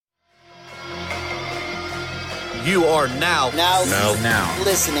You are now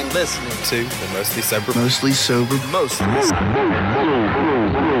listening to the Mostly Sober. Mostly Sober. Mostly We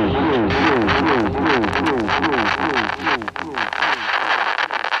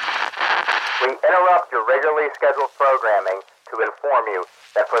interrupt your regularly scheduled programming to inform you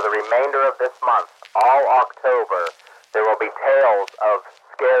that for the remainder of this month, all October, there will be tales of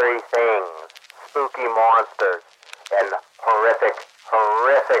scary things, spooky monsters, and horrific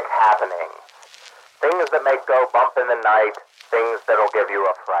happenings. Things that may go bump in the night, things that'll give you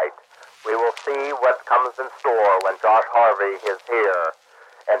a fright. We will see what comes in store when Josh Harvey is here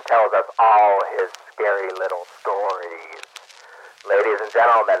and tells us all his scary little stories. Ladies and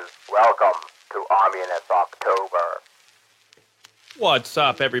gentlemen, welcome to Ominous October. What's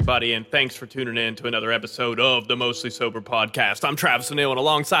up, everybody, and thanks for tuning in to another episode of the Mostly Sober Podcast. I'm Travis O'Neill, and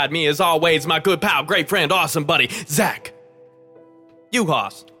alongside me, as always, my good pal, great friend, awesome buddy, Zach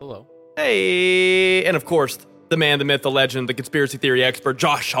Uhas. Hello. Hey, and of course, the man, the myth, the legend, the conspiracy theory expert,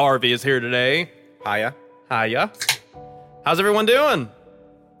 Josh Harvey is here today. Hiya. How's everyone doing?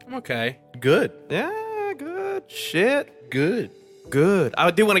 I'm okay. Good. Yeah, good shit. Good.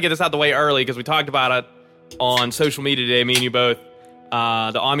 I do want to get this out the way early because we talked about it on social media today, me and you both.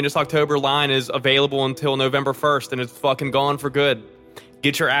 The Ominous October line is available until November 1st, and it's fucking gone for good.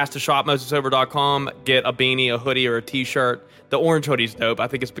 Get your ass to shopmostlysober.com, get a beanie, a hoodie, or a t-shirt. The orange hoodie's dope. I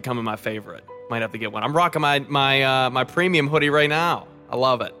think it's becoming my favorite. Might have to get one. I'm rocking my premium hoodie right now. I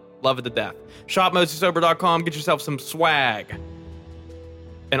love it. Love it to death. Shopmostlysober.com, get yourself some swag.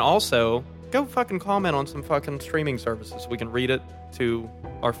 And also, go fucking comment on some fucking streaming services so we can read it to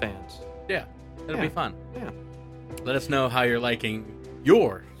our fans. Yeah, it'll be fun. Yeah. Let us know how you're liking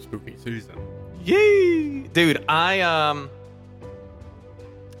your spooky season. Yay! Dude, I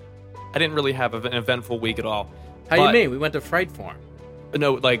didn't really have an eventful week at all. How you mean? We went to Fright Farm.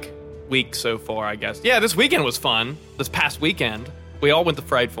 No, like, week so far, I guess. Yeah, this weekend was fun. This past weekend. We all went to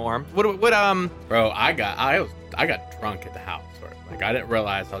Fright Farm. What Bro, I got drunk at the house. Like, I didn't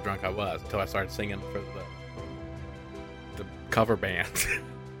realize how drunk I was until I started singing for the cover band.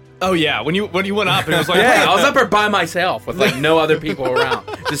 Oh yeah, when you went up and it was like, yeah, I was up there by myself with like no other people around,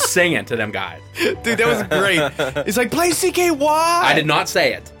 just singing to them guys. Dude, that was great. It's like, play CKY. I did not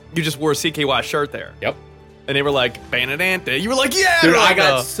say it. You just wore a CKY shirt there. Yep. And they were like, Banadante. You were like, yeah. Dude, I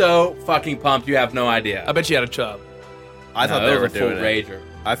got so fucking pumped. You have no idea. I bet you had a chub. I thought they were doing full it. rager.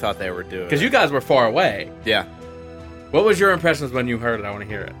 I thought they were doing it. Because you guys were far away. Yeah. What was your impressions when you heard it? I want to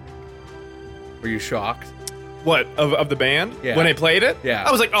hear it. Were you shocked? What, of the band? Yeah. When they played it? Yeah.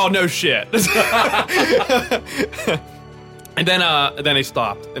 I was like, oh, no shit. And then they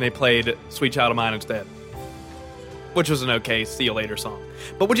stopped, and they played Sweet Child of Mine instead, which was an okay See You Later song.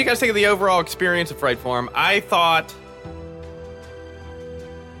 But what did you guys think of the overall experience of Fright Farm? I thought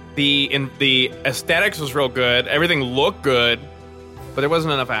the aesthetics was real good. Everything looked good, but there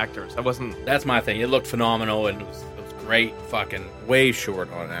wasn't enough actors. That's my thing. It looked phenomenal, and it was great fucking... Way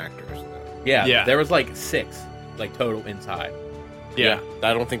short on actors, though. Yeah. There was like 6, like, total inside. Yeah.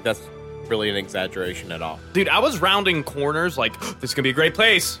 I don't think that's really an exaggeration at all. Dude, I was rounding corners like, this is going to be a great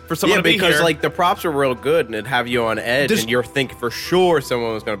place for someone to be here. because, like, the props are real good, and it'd have you on edge, and you're thinking for sure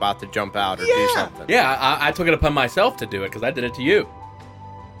someone was about to jump out or do something. Yeah, I took it upon myself to do it, because I did it to you.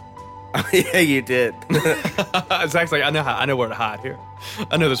 Yeah, you did. Zach's like, I know where to hide here.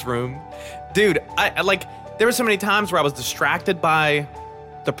 I know this room. Dude, I like, there were so many times where I was distracted by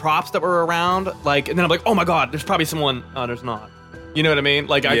the props that were around, like, and then I'm like, oh my god, there's probably someone. Oh, there's not. You know what I mean?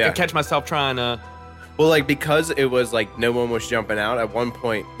 Like, I could catch myself trying to... Well, like, because it was, like, no one was jumping out, at one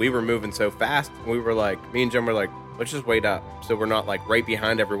point, we were moving so fast, we were like, me and Jim were like, let's just wait up, so we're not, like, right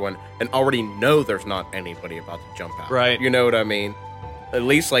behind everyone, and already know there's not anybody about to jump out. Right. You know what I mean? At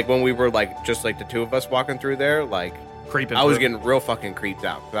least, like, when we were, like, just, like, the two of us walking through there, like... Creeping I was through. getting real fucking creeped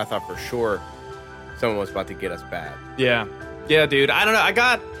out, because I thought for sure someone was about to get us bad. Yeah, dude. I don't know.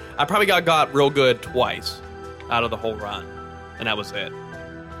 I probably got real good twice out of the whole run, and that was it.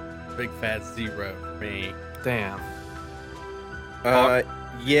 Big fat 0 for me. Damn.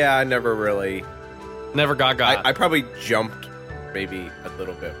 Yeah, I never really... Never got. I probably jumped maybe a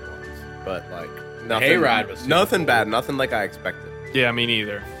little bit once, but, like, nothing... Hayride was... Nothing bad, nothing like I expected. Yeah, me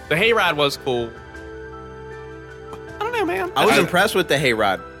neither. The hayride was cool. I don't know, man. I was impressed with the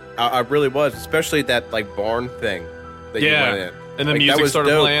hayride. I really was, especially that, like, barn thing that you went in. And the like, music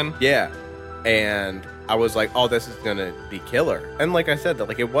started playing. Yeah. And I was like, oh, this is going to be killer. And like I said, that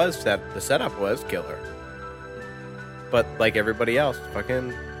like it was the setup was killer. But like everybody else,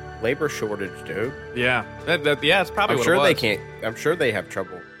 fucking labor shortage, dude. Yeah. Yeah, it's probably I'm what sure it was. they can't. I'm sure they have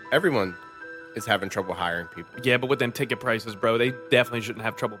trouble. Everyone is having trouble hiring people. Yeah, but with them ticket prices, bro, they definitely shouldn't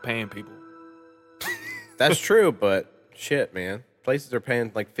have trouble paying people. That's true, but shit, man. Places are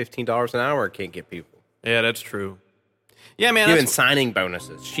paying like $15 an hour and can't get people. Yeah, that's true. Yeah, man. Giving signing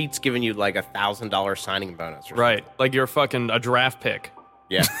bonuses. Sheet's giving you like $1,000 signing bonus. Or something. Right. Like you're a draft pick.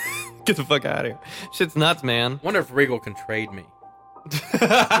 Yeah. Get the fuck out of here. Shit's nuts, man. Wonder if Regal can trade me.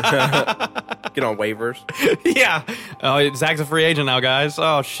 Get on waivers. Yeah. Oh, Zach's a free agent now, guys.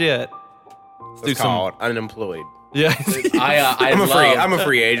 Oh, shit. Let's call it unemployed. Yeah. I'm a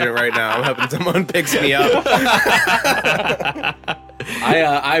free agent right now. I'm hoping someone picks me up.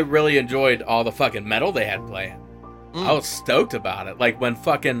 I really enjoyed all the fucking metal they had playing. I was stoked about it. Like when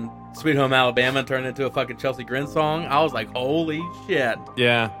fucking Sweet Home Alabama turned into a fucking Chelsea Grin song, I was like, holy shit.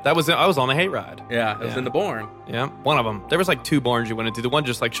 Yeah. I was on the Hayride. Yeah, it was in the Bourne. Yeah. One of them. There was like 2 barns you went into. The one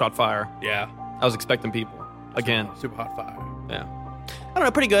just like shot fire. Yeah. I was expecting people. Again. Super hot fire. Yeah. I don't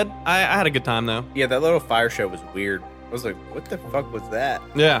know. Pretty good. I had a good time, though. Yeah, that little fire show was weird. I was like, what the fuck was that?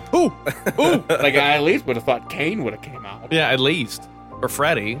 Yeah. Ooh. Ooh. Like, I at least would have thought Kane would have came out. Yeah, at least. Or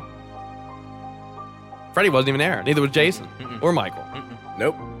Freddie. Freddie wasn't even there. Neither was Jason. Or Michael.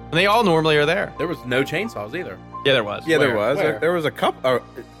 Nope. And they all normally are there. There was no chainsaws either. Yeah, there was. Yeah, there Where? was. Where? There was a couple.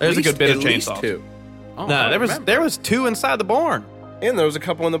 There's a good bit of at least chainsaws. 2. Oh, No, I don't remember. there was 2 inside the barn. And there was a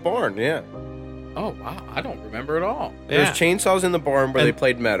couple in the barn, yeah. Oh, wow. I don't remember at all. There's Yeah. chainsaws in the barn where And- they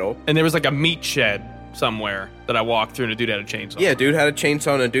played metal. And there was like a meat shed somewhere that I walked through and a dude had a chainsaw. Yeah, dude had a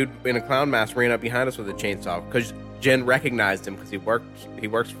chainsaw and a dude in a clown mask ran up behind us with a chainsaw because Jen recognized him because he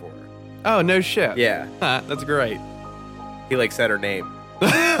works for her. Oh, no shit. Yeah. Huh, that's great. He like said her name.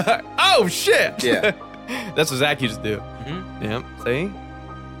 Oh, shit. Yeah. That's what Zach used to do. Mm-hmm. Yep. See?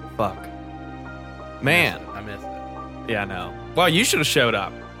 Fuck. Man. I missed it. Yeah, no. Well, you should have showed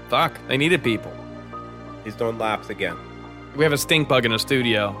up. Fuck. They needed people. He's doing laps again. We have a stink bug in the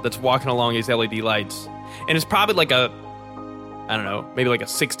studio that's walking along these LED lights. And it's probably like I don't know, maybe like a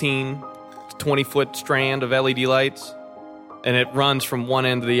 16, 20-foot strand of LED lights. And it runs from one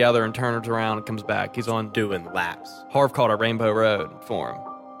end to the other and turns around and comes back. He's on Doing laps. Harv called it Rainbow Road for him.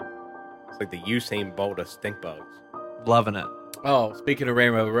 It's like the Usain Bolt of stink bugs. Loving it. Oh, speaking of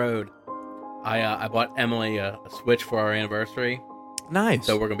Rainbow Road, I bought Emily a Switch for our anniversary. Nice.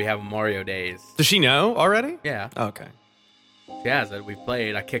 So we're going to be having Mario days. Does she know already? Yeah. Okay. She has it. We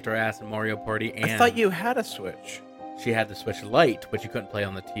played. I kicked her ass in Mario Party. And I thought you had a Switch. she had the Switch Lite, but you couldn't play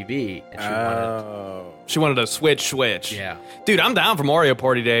on the TV. And She wanted a switch. Yeah. Dude, I'm down for Mario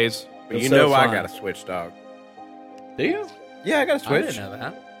Party days. But It's you so know I fun. got a Switch, dog. Do you? Yeah, I got a I Switch. didn't know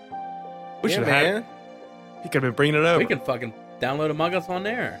that. We Yeah, should have had man. He could have been bringing it over. We can fucking download Among Us on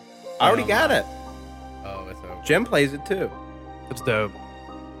there. I already got it. Oh, it's over. Jen plays it too. It's dope.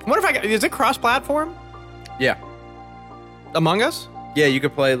 What if is it cross-platform? Yeah. Among Us? Yeah, you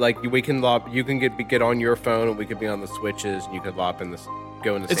could play like we can lob. You can get on your phone, and we could be on the Switches, and you could lop in this.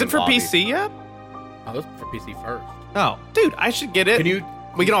 Go in the. Is same it for lobby. PC yet? Oh, this is for PC first. Oh, dude, I should get it. Can you?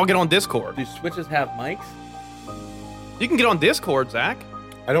 We can all get on Discord. Do Switches have mics? You can get on Discord, Zach.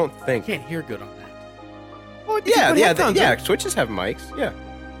 I don't I think. can't hear good on that. Well, you can Yeah, put yeah, headphones yeah. in. Switches have mics. Yeah.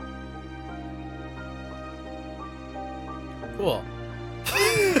 Cool.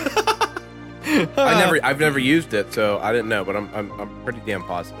 I've never used it, so I didn't know, but I'm pretty damn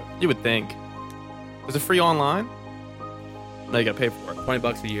positive. You would think. Is it free online? No, you gotta pay for it.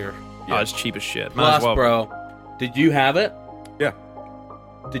 $20 a year. Oh, it's cheap as shit. Might Plus, as well. bro, did you have it? Yeah.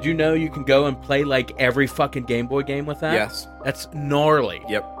 Did you know you can go and play like every fucking Game Boy game with that? Yes. That's gnarly.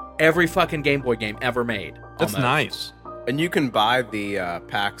 Yep. Every fucking Game Boy game ever made. That's almost. nice. And you can buy the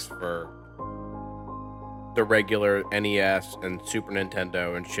packs for the regular NES and Super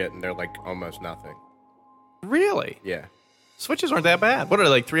Nintendo and shit, and they're like almost nothing. Really? Yeah. Switches aren't that bad. What are they,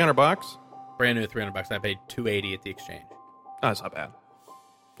 like $300? Brand new $300. I paid $280 at the exchange. Oh, that's not bad.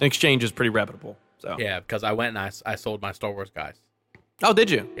 An exchange is pretty reputable. So. Yeah, because I went and I sold my Star Wars guys. Oh,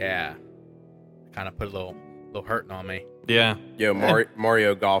 did you? Yeah. Kind of put a little hurting on me. Yeah. Yo,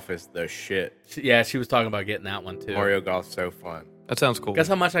 Mario Golf is the shit. She was talking about getting that one too. Mario Golf's so fun. That sounds cool. Guess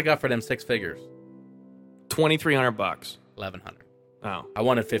how much I got for them 6 figures? $2,300. 1,100. Oh, I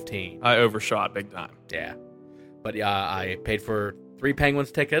wanted 15. I overshot big time. Yeah. But yeah, I paid for 3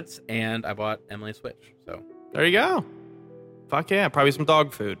 Penguins tickets and I bought Emily a Switch. So There you go. Fuck yeah, probably some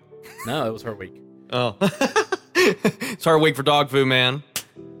dog food. no, it was her week. Oh. It's hard week for dog food, man.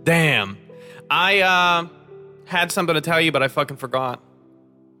 Damn. I had something to tell you, but I fucking forgot.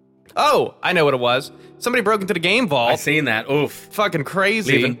 Oh, I know what it was. Somebody broke into the game I vault. seen that. Oof. Fucking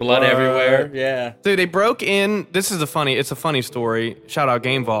crazy. Leaving blood everywhere. Yeah. Dude, they broke in. It's a funny story. Shout out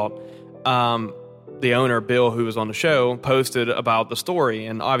Game Vault. The owner, Bill, who was on the show, posted about the story.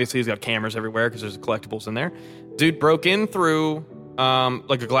 And obviously he's got cameras everywhere because there's collectibles in there. Dude broke in through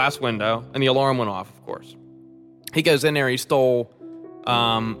like a glass window, and the alarm went off, of course. He goes in there, he stole,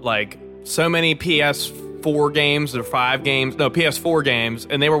 like, so many PS4 games, or PS4 games,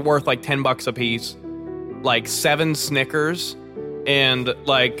 and they were worth, like, $10 a piece. Like, 7 Snickers, and,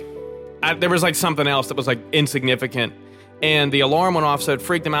 like, there was, like, something else that was, like, insignificant. And the alarm went off, so it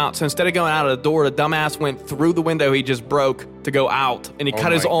freaked him out. So instead of going out of the door, the dumbass went through the window he just broke to go out, and he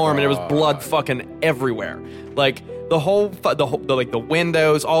cut his arm, and there was blood fucking everywhere. Like the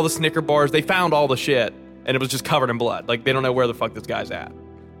windows, all the Snicker bars, they found all the shit, and it was just covered in blood. Like they don't know where the fuck this guy's at.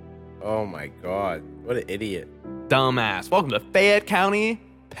 Oh my god, what an idiot! Dumbass. Welcome to Fayette County,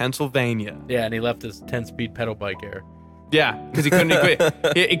 Pennsylvania. Yeah, and he left his 10-speed pedal bike here. Yeah, because he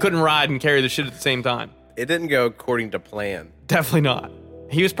couldn't ride and carry the shit at the same time. It didn't go according to plan. Definitely not.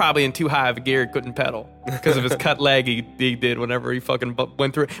 He was probably in too high of a gear, couldn't pedal because of his cut leg he did whenever he fucking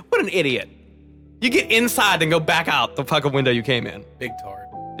went through it. What an idiot. You get inside and go back out the fucking window you came in. Big tard.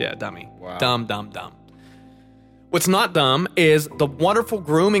 Yeah, dummy. Wow. Dumb. What's not dumb is the wonderful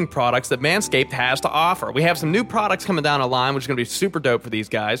grooming products that Manscaped has to offer. We have some new products coming down the line, which is going to be super dope for these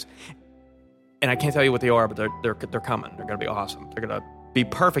guys. And I can't tell you what they are, but they're coming. They're going to be awesome. They're going to be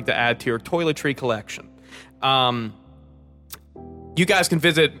perfect to add to your toiletry collection. You guys can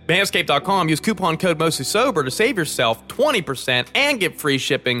visit manscaped.com, use coupon code Mostly Sober to save yourself 20% and get free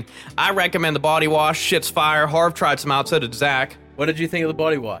shipping. I recommend the body wash. Shit's fire. Harv tried some out, so did Zach. What did you think of the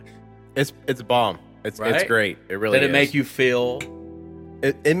body wash? It's bomb. It's Right? great. It really Did is. it make you feel?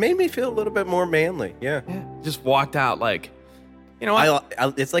 It made me feel a little bit more manly. Yeah. Just walked out like, you know what?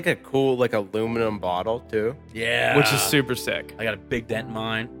 It's like a cool like aluminum bottle too. Yeah. Which is super sick. I got a big dent in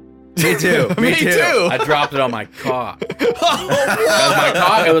mine. Me too. Me too. I dropped it on my cock. Because my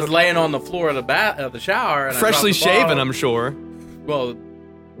cock, it was laying on the floor of the shower. And Freshly I dropped the shaven, bottle. I'm sure. Well,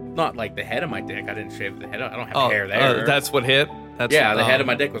 not like the head of my dick. I didn't shave the head. I don't have hair there. That's what hit? That's, yeah, the head of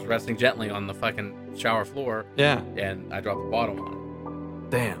my dick was resting gently on the fucking shower floor. Yeah. And I dropped the bottle on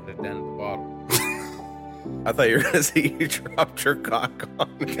Damn. it. The dent of the bottle. I thought you were gonna say you dropped your cock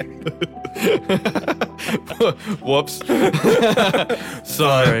on it. Whoops.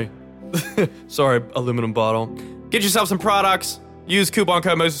 Sorry. Sorry, aluminum bottle. Get yourself some products. Use coupon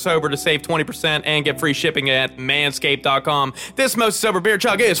code Mostly Sober to save 20% and get free shipping at manscaped.com. This Mostly Sober beer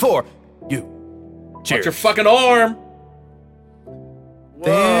chug is for you. Cheers. Watch your fucking arm. Whoa,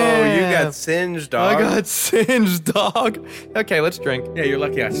 Damn. you got singed, dog. I got singed, dog. Okay, let's drink. Yeah, you're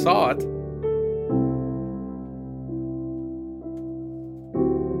lucky I saw it.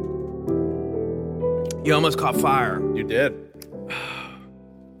 You almost caught fire. You did.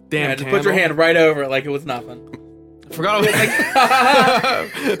 Damn, Yeah, just put your hand right over it like it was nothing. Forgot I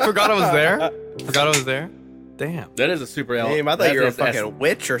was Forgot I was there. Forgot I was there. Damn. That is a super L. Damn, I thought that you were a is fucking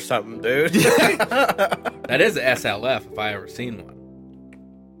witch or something, dude. That is a SLF if I ever seen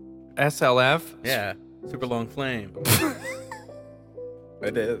one. SLF? Yeah, super long flame.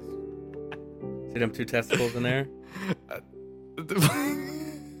 It is. See them 2 testicles in there?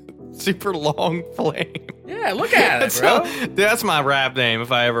 Super long flame. Yeah, look at it, bro. Dude, that's my rap name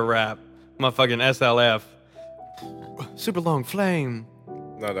if I ever rap. My fucking SLF. Super long flame.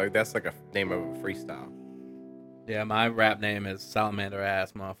 No, dog, that's like a name of a freestyle. Yeah, my rap name is Salamander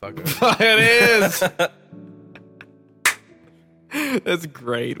Ass, motherfucker. It is. That's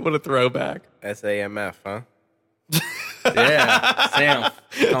great. What a throwback. SAMF, huh? Yeah, Sam.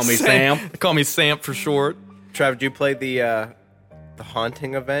 Call me Sam. Call me Sam for short. Trav, did you play the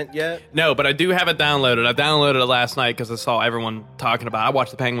haunting event yet? No, but I do have it downloaded. I downloaded it last night because I saw everyone talking about it. I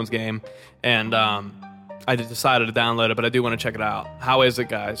watched the Penguins game, and I just decided to download it, but I do want to check it out. How is it,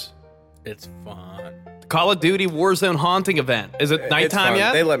 guys? It's fun. Call of Duty Warzone haunting event. Is it It's nighttime fun.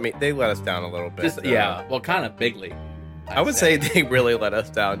 yet? They let us down a little bit. Just, yeah, well, kind of bigly. I would say they really let us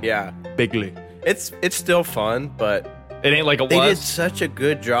down. Yeah, Bigly. it's still fun, but It ain't like it they did was. such a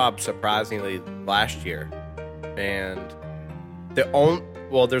good job, surprisingly, last year. And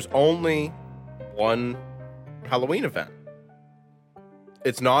there's only one Halloween event.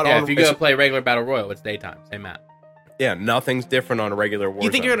 It's not Yeah, on. if you go play regular Battle Royale, it's daytime. Same map. Yeah, nothing's different on a regular Warzone.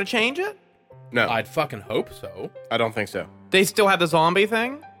 You think you're gonna change it? No, I'd fucking hope so. I don't think so. They still have the zombie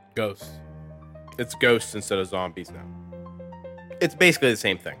thing? Ghosts. It's ghosts instead of zombies now. It's basically the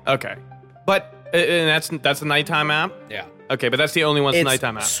same thing. Okay. But and that's the nighttime map? Yeah. Okay, but that's the only one that's It's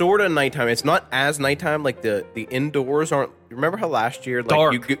nighttime map. sort of nighttime. It's not as nighttime. Like the indoors aren't. Remember how last year, like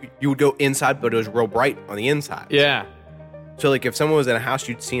Dark. you would go inside, but it was real bright on the inside. Yeah. So like if someone was in a house,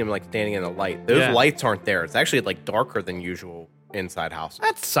 you'd see them like standing in a light. Those Yeah. lights aren't there. It's actually like darker than usual inside houses.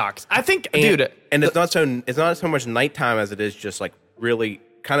 That sucks. I think, And, dude. and it's not so much nighttime as it is just like really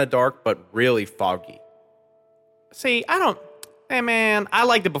kind of dark, but really foggy. See, I don't. Hey man, I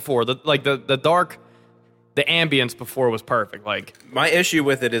liked it before. The dark, the ambience before was perfect. Like My issue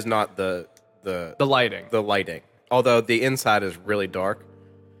with it is not the lighting. the lighting. Although the inside is really dark.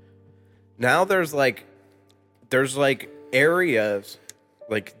 Now there's areas,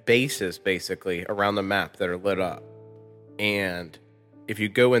 like bases basically around the map that are lit up. And if you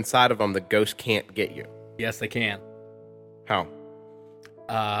go inside of them, the ghost can't get you. Yes, they can. How?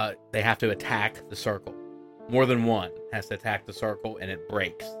 They have to attack the circle. More than one has to attack the circle, and it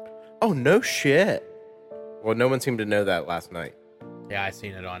breaks. Oh, no shit. Well, no one seemed to know that last night. Yeah, I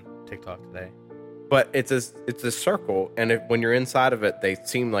seen it on TikTok today. But it's a circle, and when you're inside of it, they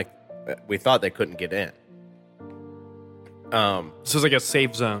seem like we thought they couldn't get in. So it's like a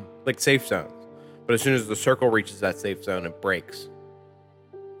safe zone. Like safe zones. But as soon as the circle reaches that safe zone, it breaks.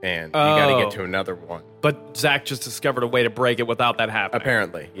 And you got to get to another one. But Zach just discovered a way to break it without that happening.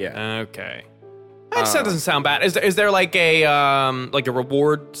 Apparently, yeah. Okay. That doesn't sound bad. Is there like a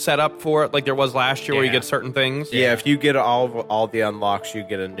reward set up for it, like there was last year, where you get certain things? Yeah, if you get all the unlocks, you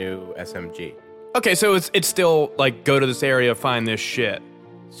get a new SMG. Okay, so it's still like go to this area, find this shit,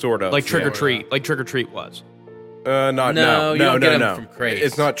 Sort of. like Trick or Treat, like Trick or Treat was. No, you don't get them from crates.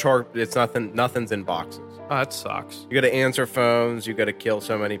 It's not It's nothing. Nothing's in boxes. Oh, that sucks. You got to answer phones. You got to kill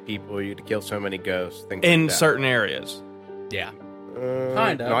so many people. You got to kill so many ghosts. Things In like that. certain areas. Yeah.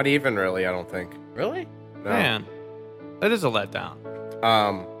 Kind of. Not even really. I don't think. Really? No. Man, that is a letdown.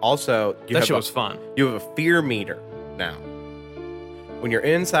 Also, That shit was fun. You have a fear meter now. When you're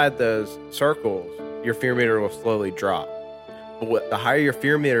inside those circles, your fear meter will slowly drop. But the higher your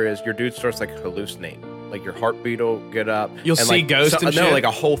fear meter is, your dude starts like hallucinating. Like your heartbeat will get up. You'll see like, ghosts and no, shit? like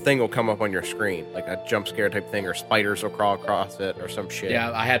a whole thing will come up on your screen, like a jump scare type thing, or spiders will crawl across it, or some shit.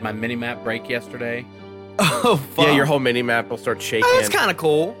 Yeah, I had my mini-map break yesterday. Oh, fuck. Yeah, your whole mini map will start shaking. Oh, that's kind of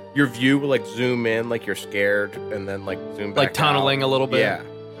cool. Your view will like zoom in, like you're scared, and then like zoom back Like tunneling out. a little bit. Yeah,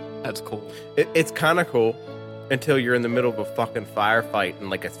 That's cool. it's kind of cool until you're in the middle of a fucking firefight and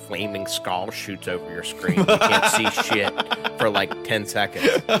like a flaming skull shoots over your screen. You can't see shit for like 10 seconds.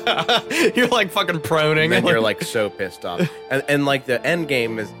 You're like fucking proning. And then you're like so pissed off. And like the end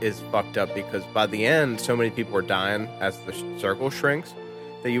game is fucked up because by the end, so many people are dying as the circle shrinks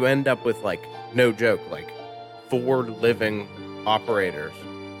that you end up with like, no joke, like 4 living operators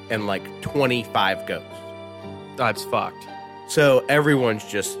and like 25 ghosts. That's fucked. So everyone's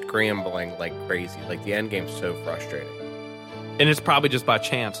just scrambling like crazy. Like the end game's so frustrating. And it's probably just by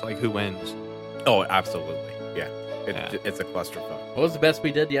chance, like who wins. Oh, absolutely. Yeah. Yeah. It's a clusterfuck. What was the best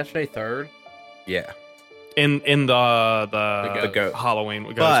we did yesterday? Third? Yeah. In the ghost. Halloween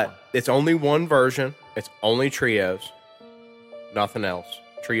ghost But one. it's only one version. It's only trios. Nothing else.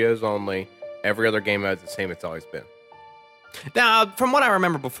 Trios only. Every other game mode's the same it's always been. Now, from what I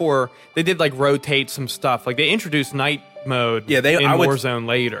remember before, they did like rotate some stuff. Like they introduced night mode Yeah, in I would- Warzone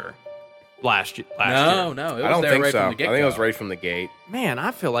later last year. No, it was I don't there think right so. from I the think it get-go. was right from the gate. Man,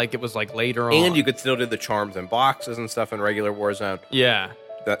 I feel like it was like later on. And you could still do the charms and boxes and stuff in regular Warzone. Yeah.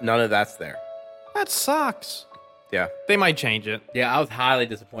 None of that's there. That sucks. Yeah. They might change it. Yeah, I was highly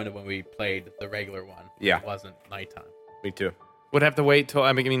disappointed when we played the regular one. Yeah. It wasn't nighttime. Me too. Would have to wait till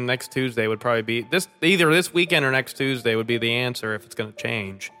I mean next Tuesday would probably be either this weekend or next Tuesday would be the answer if it's going to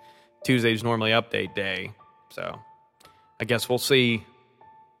change. Tuesday's normally update day, so I guess we'll see.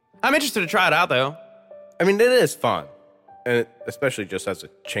 I'm interested to try it out though. I mean, it is fun. And especially just as a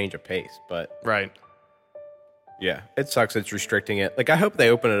change of pace. But Right. yeah, it sucks it's restricting it. Like, I hope they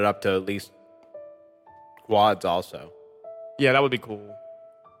open it up to at least quads also. Yeah, that would be cool.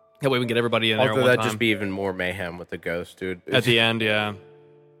 That way we can get everybody in there. Although one that'd time. just be even more mayhem with the ghost, dude. At the end, yeah.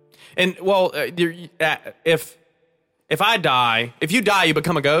 And well, if I die, if you die, you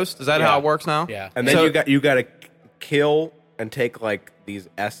become a ghost. Is that Yeah. how it works now? Yeah. And then So- you got to kill and take like these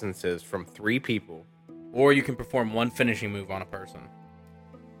essences from 3 people. Or you can perform one finishing move on a person.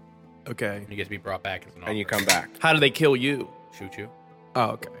 Okay. And you get to be brought back as an And you offer. come back. How do they kill you? Shoot you.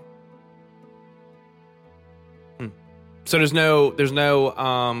 Oh, okay. So there's no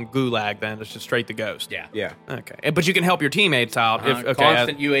gulag then. It's just straight to ghost. Yeah. Yeah. Okay. But you can help your teammates out if okay.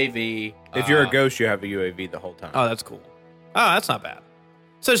 Constant UAV. If you're a ghost, you have a UAV the whole time. Oh, that's cool. Oh, that's not bad.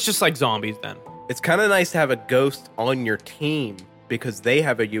 So it's just like zombies then. It's kind of nice to have a ghost on your team because they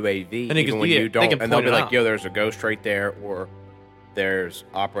have a UAV And they even can- when yeah, you they don't. can And they'll point be it like, out. yo, there's a ghost right there, or there's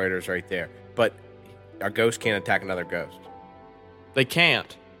operators right there. But a ghost can't attack another ghost. They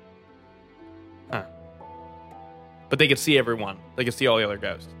can't. Huh. But they can see everyone. They can see all the other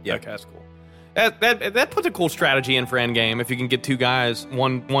ghosts. Yeah. Okay, that's cool. That puts a cool strategy in for endgame. If you can get 2 guys,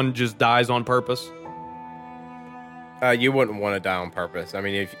 one just dies on purpose. You wouldn't want to die on purpose. I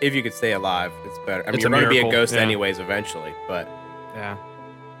mean, if you could stay alive, it's better. I mean, It's you're a going to be a miracle, ghost yeah. anyways eventually, but Yeah.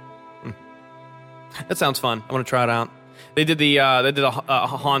 That sounds fun. I want to try it out. They did a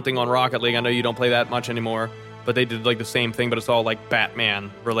haunting on Rocket League. I know you don't play that much anymore, but they did like the same thing, but it's all like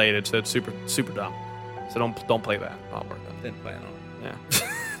Batman related, so it's super super dumb. So don't play that. Not worth it. Didn't plan on it.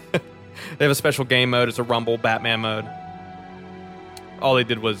 Yeah. They have a special game mode. It's a Rumble Batman mode. All they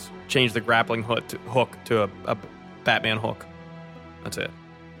did was change the grappling hook to a Batman hook. That's it.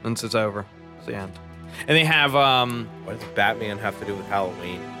 Once it's over, it's the end. And they have What does Batman have to do with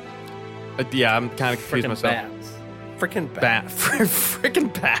Halloween? Yeah, I'm kind of confused Freaking myself. bats. Freaking bat.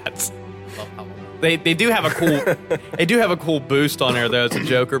 Freaking bats. Love Halloween. They do have a cool boost on there though. It's a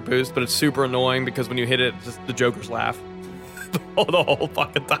Joker boost, but it's super annoying because when you hit it, just the Jokers laugh the whole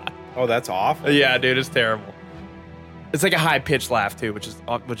fucking time. Oh, that's awful. Yeah, dude, it's terrible. It's like a high pitched laugh too, which is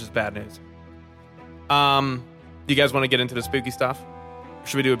bad news. Do you guys want to get into the spooky stuff?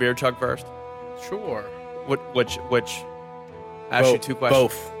 Should we do a beer chug first? Sure. Which? Ask you two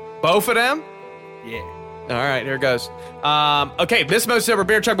questions. Both of them? Yeah. All right, here it goes. Okay, this most sober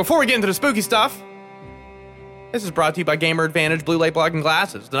beer chug. Before we get into the spooky stuff, this is brought to you by Gamer Advantage Blue Light Blocking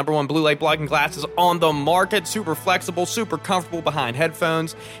Glasses. The #1 blue light blocking glasses on the market. Super flexible, super comfortable behind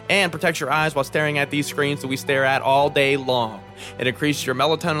headphones, and protects your eyes while staring at these screens that we stare at all day long. It increases your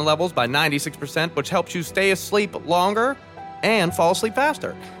melatonin levels by 96%, which helps you stay asleep longer and fall asleep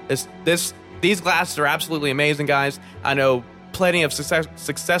faster. These glasses are absolutely amazing, guys. I know plenty of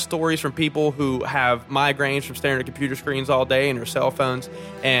success stories from people who have migraines from staring at computer screens all day and their cell phones,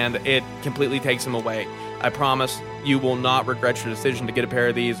 and it completely takes them away. I promise you will not regret your decision to get a pair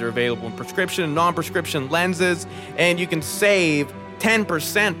of these. They're available in prescription and non-prescription lenses, and you can save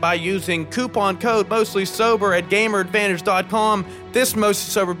 10% by using coupon code Mostly Sober at GamerAdvantage.com. This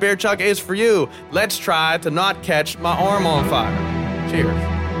Mostly Sober beer chug is for you. Let's try to not catch my arm on fire. Cheers.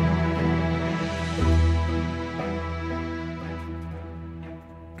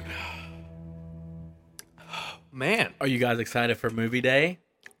 Man. Are you guys excited for movie day?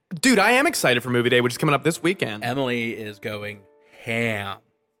 Dude, I am excited for movie day, which is coming up this weekend. Emily is going ham.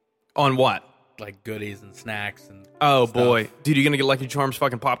 On what? Like goodies and snacks and Oh, stuff. boy. Dude, you going to get Lucky Charms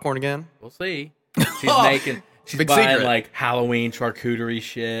fucking popcorn again? We'll see. She's Big buying secret. like Halloween charcuterie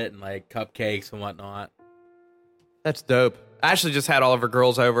shit and like cupcakes and whatnot. That's dope. I actually just had all of her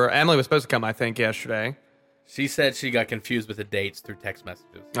girls over. Emily was supposed to come, I think, yesterday. She said she got confused with the dates through text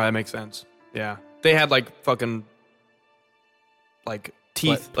messages. Oh, that makes sense. Yeah. They had like fucking like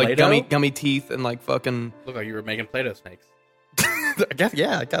teeth, like Play-Doh? gummy teeth and like fucking Looked like you were making Play-Doh snakes. I guess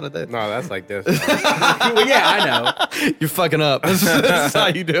yeah, I kind of did. No, that's like this. Well, yeah, I know. You're fucking up. This is how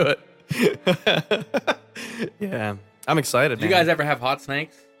you do it. Yeah. I'm excited, Did you guys ever have hot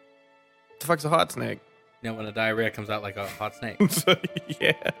snakes? What the fuck's a hot snake? You know, when the diarrhea comes out like a hot snake.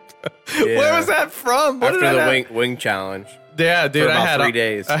 Yeah. Where was that from? What After did I the have? wing challenge. Yeah, dude, For about I had 3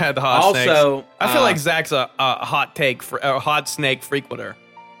 days. I had the hot Also, snakes. I feel like Zach's a hot snake frequenter.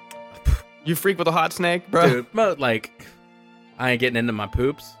 You freak with a hot snake, bro? Dude, like, I ain't getting into my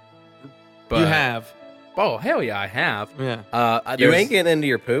poops. But, You have. Oh, hell yeah, I have. Yeah. You ain't getting into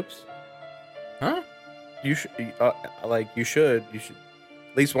your poops. Huh? You should. You should. You should.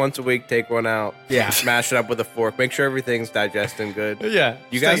 At least once a week, take one out. Yeah. Smash it up with a fork. Make sure everything's digesting good. Yeah.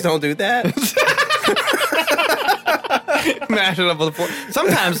 You guys don't do that? Mash it up with a fork.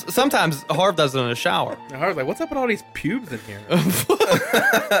 Sometimes Harv does it in the shower. I was like, what's up with all these pubes in here?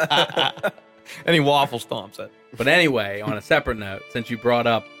 And he waffle stomps it. But anyway, on a separate note, since you brought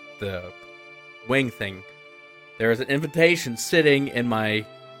up the wing thing, there is an invitation sitting in my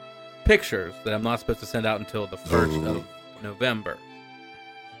pictures that I'm not supposed to send out until the 1st of November.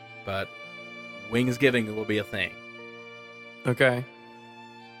 But Wingsgiving will be a thing. Okay.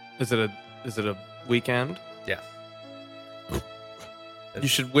 Is it a weekend? Yes. You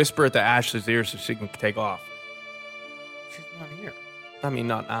should whisper it to Ashley's ear so she can take off. She's not here. I mean,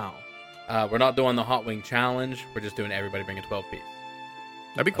 not now. We're not doing the hot wing challenge. We're just doing everybody bring a 12-piece.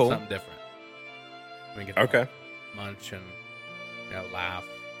 That'd be cool. Something different. We can Okay. munch and laugh.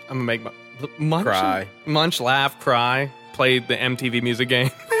 I'm gonna make munch, Cry. munch, laugh, cry, play the MTV music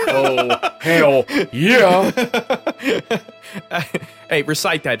game. Oh hell yeah! Hey,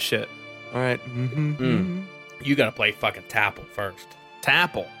 recite that shit. All right. Mm-hmm. You gotta play fucking Tapple first.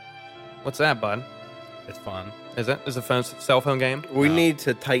 Tapple. What's that, bud? It's fun. Is it? Is it a cell phone game? We need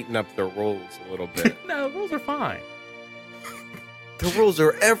to tighten up the rules a little bit. No, the rules are fine. The rules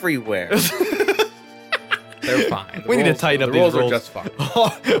are everywhere. They're fine. We need to tighten up the these rules. rules. Are just fine.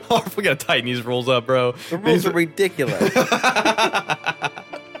 We gotta tighten these rules up, bro. The rules are ridiculous.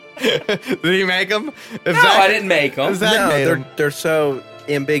 Did he make them? No, I didn't make them. Zach No, made they're so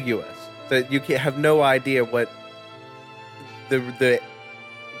ambiguous that you can't have no idea what. the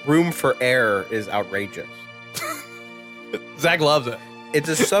room for error is outrageous. Zach loves it. It's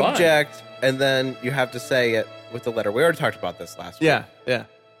a subject, and then you have to say it with the letter. We already talked about this last week. Yeah.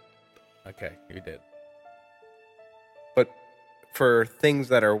 Okay, you did. But for things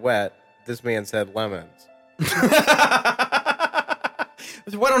that are wet, this man said lemons.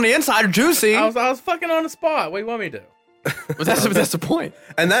 It's wet on the inside or juicy. I was fucking on the spot. What do you want me to do? But that's the point.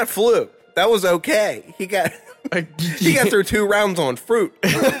 And that flew. That was okay. He got through 2 rounds on fruit.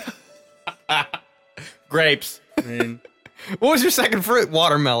 Grapes. I mean, What was your second fruit?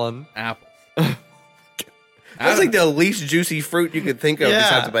 Watermelon. apples. That's like the least juicy fruit you could think of Yeah.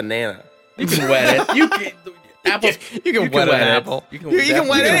 besides a banana. You can wet it. You can apples. You can wet an apple. You can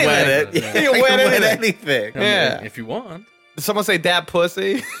wet anything. it. You can wet anything. anything. I mean, Yeah. if you want. Did someone say dad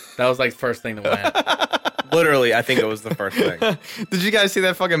pussy? That was like the first thing that went. Literally, I think it was the first thing. Did you guys see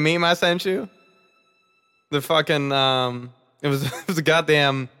that fucking meme I sent you? The fucking it was a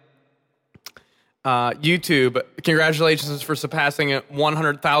goddamn YouTube. Congratulations for surpassing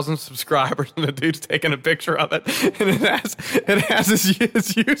 100,000 subscribers, and the dude's taking a picture of it, and it has his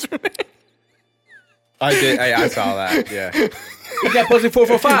username. I saw that. Yeah. He got pussy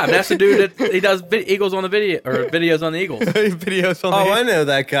 445. That's the dude that he does Eagles on the video or videos on the Eagles. Videos on Oh, I know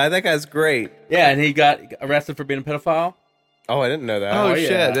that guy. That guy's great. Yeah, and he got arrested for being a pedophile. Oh, I didn't know that. Oh, yeah.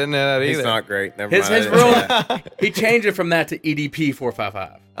 shit, didn't know that either. He's not great. Never His mind. real he changed it from that to EDP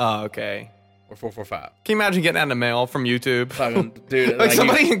 455 Oh, okay. or 445. Can you imagine getting that in the mail from YouTube? Fucking dude, Like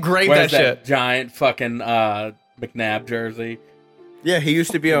somebody he engraved wears that shit. giant fucking McNabb jersey. Yeah, he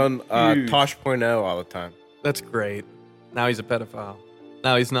used to be on Huge. Tosh.0 all the time. That's great. Now he's a pedophile.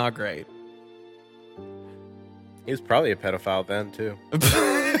 No, he's not great. He was probably a pedophile then, too.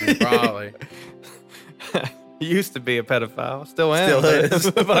 Probably. He used to be a pedophile. Still am. Still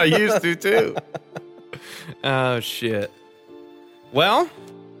is. But I used to, too. Oh, shit. Well,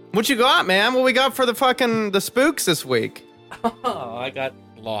 what you got, man? What we got for the spooks this week? Oh, I got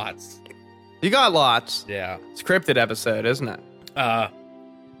lots. You got lots. Yeah. Scripted episode, isn't it? I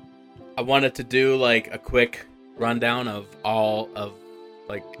wanted to do like a quick rundown of all of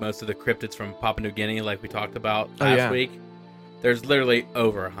like most of the cryptids from Papua New Guinea, like we talked about last week. There's literally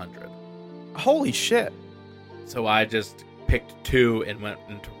over 100. Holy shit. So I just picked 2 and went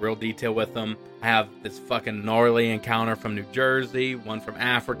into real detail with them. I have this fucking gnarly encounter from New Jersey, one from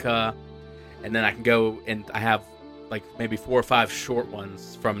Africa, and then I can go and I have like maybe 4 or 5 short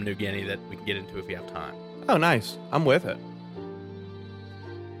ones from New Guinea that we can get into if you have time. Oh, nice. I'm with it.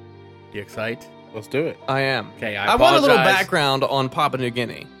 You excited? Let's do it. I am. Okay, I want a little apologize. background on Papua New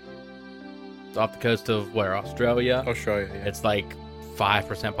Guinea. It's off the coast of where? Australia? I'll show you. Yeah. It's like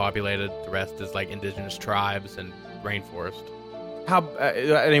 5% populated. The rest is like indigenous tribes and rainforest. How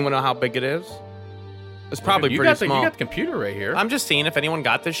anyone know how big it is? It's probably you pretty got small. You got the computer right here. I'm just seeing if anyone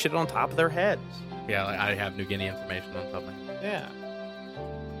got this shit on top of their heads. Yeah, like I have New Guinea information on something. Yeah.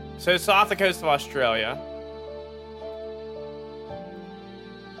 So it's off the coast of Australia.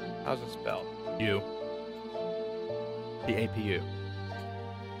 How's it spelled? U. PAPU.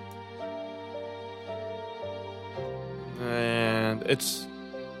 And it's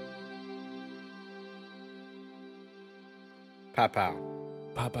Pow.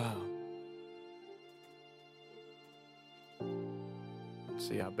 Papa. Let's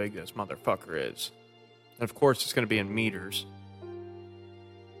see how big this motherfucker is. And of course, it's going to be in meters.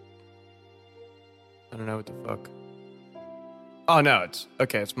 I don't know what the fuck. Oh, no, it's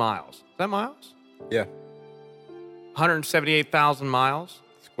miles. Is that miles? Yeah. 178,000 miles?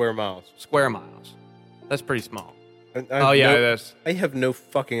 Square miles. Square miles. That's pretty small. I That's... I have no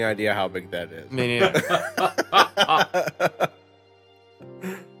fucking idea how big that is. Me neither.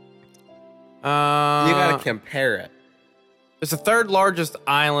 You gotta compare it. It's the third largest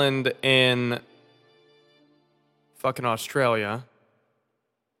island in fucking Australia.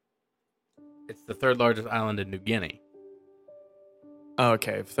 It's the 3rd largest island in New Guinea.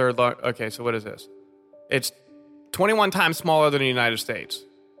 Okay, okay, so what is this? It's 21 times smaller than the United States.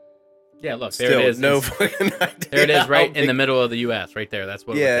 Yeah, look, there Still, it is. no fucking idea. There it is, right how in the big- middle of the U.S. Right there. That's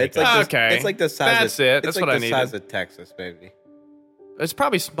what. Yeah, it it's would take. like Okay. It's like the size. That's of, it. It's That's like what I the size needed. of Texas, maybe. It's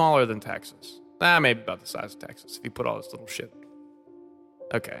probably smaller than Texas. Maybe about the size of Texas if you put all this little shit.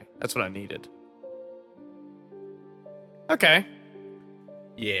 Okay, that's what I needed. Okay.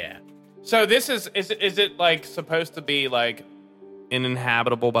 Yeah. So this is it like supposed to be like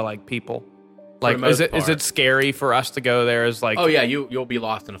uninhabitable by like people? Like the most is part. it scary for us to go there as like Oh yeah, you'll be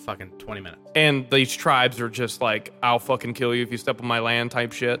lost in a fucking 20 minutes. and these tribes are just like I'll fucking kill you if you step on my land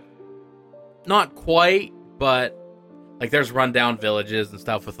type shit? Not quite, but like there's rundown villages and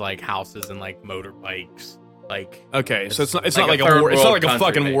stuff with like houses and like motorbikes. Like, Okay, so it's not like not a like third it's not world like a country,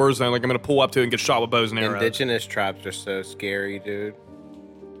 fucking maybe. war zone. Like I'm gonna pull up to it and get shot with bows and arrows. Indigenous tribes are so scary, dude.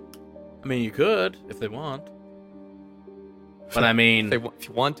 I mean, you could if they want. But I mean, If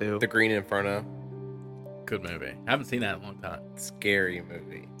you want to. The Green Inferno. good movie. I haven't seen that in a long time. Scary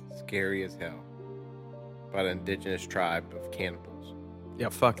movie. Scary as hell. About an indigenous tribe of cannibals. Yeah,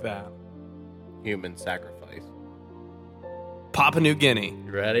 fuck that. Human sacrifice. Papua New Guinea.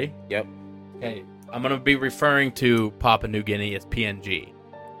 You ready? Yep. Okay. I'm going to be referring to Papua New Guinea as PNG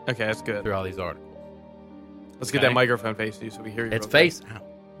Okay, that's good. through all these articles. Let's get Okay. that microphone face to you so we hear you. It's real face. Ow.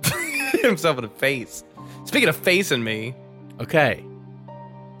 good. Hit himself in the face. Speaking of facing me, Okay.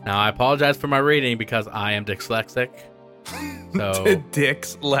 Now, I apologize for my reading because I am dyslexic. So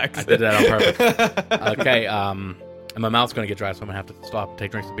Dick's Lex. I did that on purpose. Okay. And my mouth's going to get dry, so I'm going to have to stop and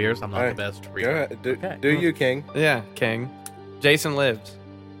take drinks of beers. I'm not Alright. the best Go reader. ahead. Do, Okay. do you, King? Yeah, King. Jason Lives.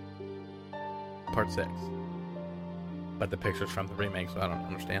 Part 6. But the picture's from the remake, so I don't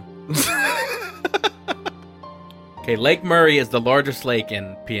understand. Okay, Lake Murray is the largest lake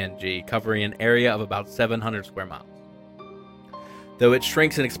in PNG, covering an area of about 700 square miles. Though it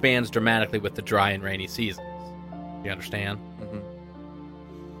shrinks and expands dramatically with the dry and rainy seasons. You understand?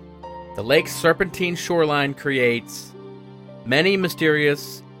 The lake's serpentine shoreline creates many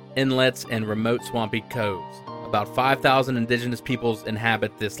mysterious inlets and remote swampy coves. About 5,000 indigenous peoples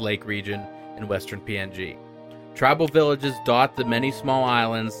inhabit this lake region in western PNG. Tribal villages dot the many small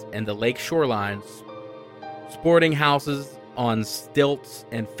islands and the lake shorelines, sporting houses on stilts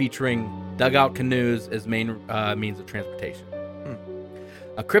and featuring dugout canoes as main means of transportation.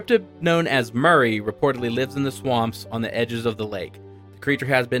 A cryptid known as Murray reportedly lives in the swamps on the edges of the lake. The creature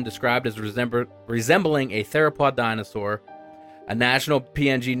has been described as resembling a theropod dinosaur. A national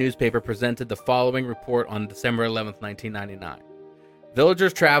PNG newspaper presented the following report on December 11th, 1999.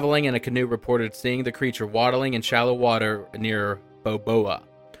 Villagers traveling in a canoe reported seeing the creature waddling in shallow water near Boboa.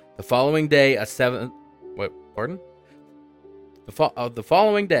 The following day, a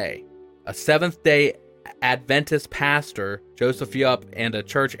Seventh-day Adventist pastor, Joseph Yupp, and a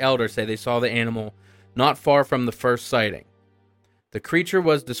church elder say they saw the animal not far from the first sighting. The creature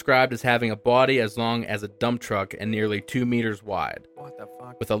was described as having a body as long as a dump truck and nearly 2 meters wide. What the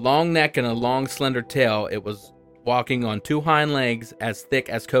fuck? With a long neck and a long, slender tail, it was walking on 2 hind legs as thick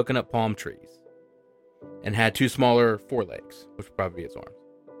as coconut palm trees, and had 2 smaller forelegs, which would probably be its arms.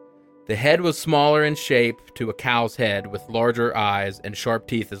 The head was smaller in shape to a cow's head, with larger eyes and sharp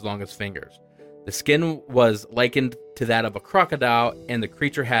teeth as long as fingers. The skin was likened to that of a crocodile, and the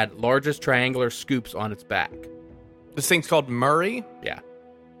creature had largest triangular scoops on its back. This thing's called Murray? Yeah.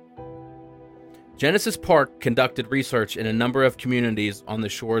 Genesis Park conducted research in a number of communities on the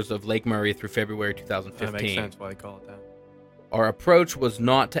shores of Lake Murray through February 2015. That makes sense why they call it that. Our approach was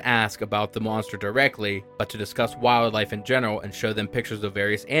not to ask about the monster directly, but to discuss wildlife in general and show them pictures of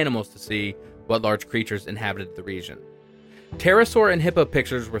various animals to see what large creatures inhabited the region. Pterosaur and hippo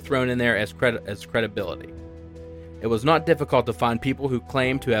pictures were thrown in there as credibility. It was not difficult to find people who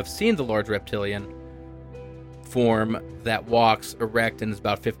claimed to have seen the large reptilian form that walks erect and is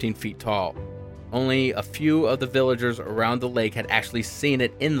about 15 feet tall. Only a few of the villagers around the lake had actually seen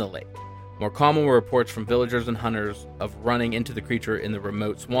it in the lake. More common were reports from villagers and hunters of running into the creature in the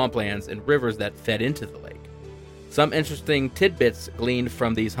remote swamplands and rivers that fed into the lake. Some interesting tidbits gleaned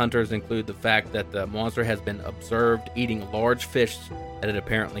from these hunters include the fact that the monster has been observed eating large fish that it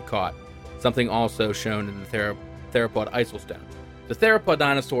apparently caught, something also shown in the theropod isostone. The theropod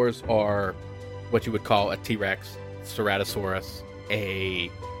dinosaurs are what you would call a T-Rex, Ceratosaurus,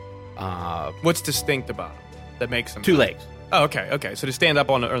 What's distinct about them that makes them 2 legs. Oh, okay. So they stand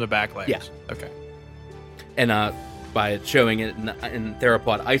up on the back legs. Yeah. Okay. And by showing it in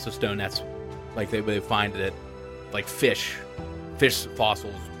theropod isostone, that's like they find it like fish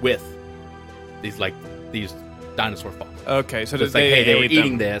fossils with these dinosaur fossils. Okay, so It's like, hey, they were ate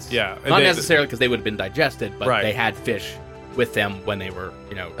eating them. this. Yeah. Not necessarily because they would have been digested, but Right. they had fish with them when they were,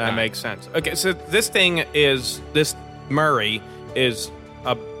 That dying. makes sense. Okay, so this Murray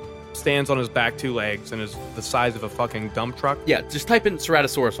stands on his back 2 legs and is the size of a fucking dump truck. Yeah, just type in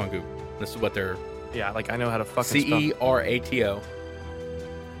Ceratosaurus on Google. This is what they're Yeah, like I know how to fucking spell. Cerato.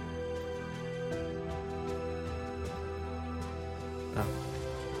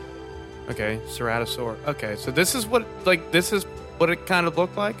 Okay, Ceratosaur. Okay, so this is what it kind of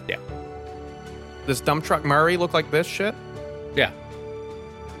looked like? Yeah. This dump truck Murray looked like this shit? Yeah.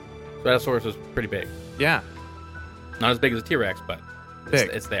 Ceratosaurus was pretty big. Yeah. Not as big as a T-Rex, but Big.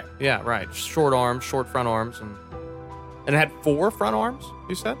 it's there. Yeah, right. Short arms, short front arms, and it had 4 front arms,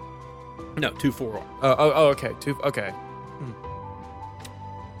 you said? No, 2 forearms. Oh, okay. 2, okay.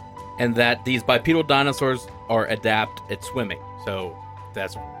 and that these bipedal dinosaurs are adept at swimming. So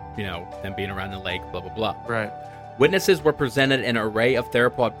that's, them being around the lake, blah, blah, blah. Right. Witnesses were presented an array of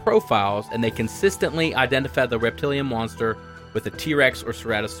theropod profiles, and they consistently identified the reptilian monster with a T-Rex or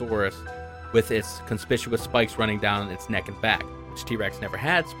Ceratosaurus with its conspicuous spikes running down its neck and back, which T-Rex never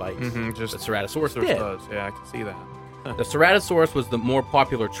had spikes. Just the Ceratosaurus did. does. Yeah, I can see that. The Ceratosaurus was the more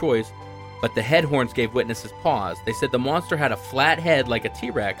popular choice, but the head horns gave witnesses pause. They said the monster had a flat head like a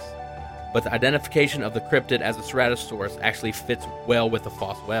T-Rex, but the identification of the cryptid as a Ceratosaurus actually fits well with the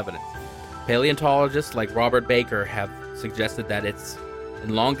fossil evidence. Paleontologists like Robert Baker have suggested that its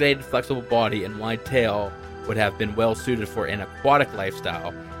elongated, flexible body and wide tail would have been well suited for an aquatic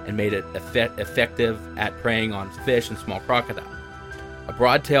lifestyle and made it effective at preying on fish and small crocodiles. A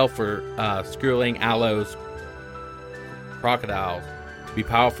broad tail for schooling aloes crocodiles to be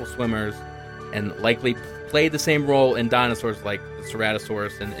powerful swimmers and likely played the same role in dinosaurs like the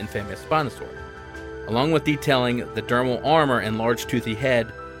Ceratosaurus and infamous Spinosaurus. Along with detailing the dermal armor and large toothy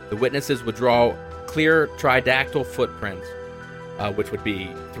head, the witnesses would draw clear tridactyl footprints, which would be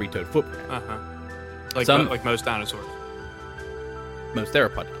three-toed footprints. Like most dinosaurs. Most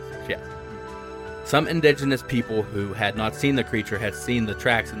theropod dinosaurs, yes. Some indigenous people who had not seen the creature had seen the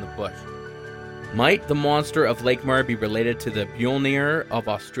tracks in the bush. Might the monster of Lake Murray be related to the Bjornir of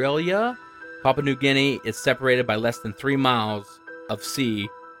Australia? Papua New Guinea is separated by less than 3 miles of sea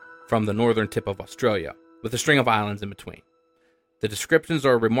from the northern tip of Australia, with a string of islands in between. The descriptions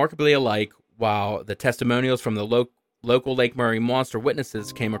are remarkably alike, while the testimonials from the local Lake Murray monster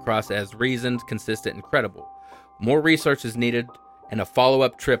witnesses came across as reasoned, consistent, and credible. More research is needed, and a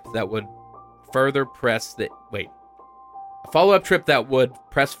follow-up trip that would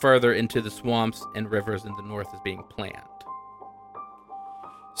press further into the swamps and rivers in the north is being planned.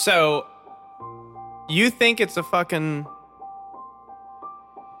 So, you think it's a fucking...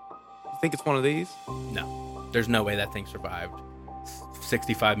 You think it's one of these? No. There's no way that thing survived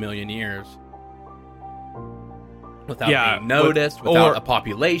 65 million years without being noticed, without a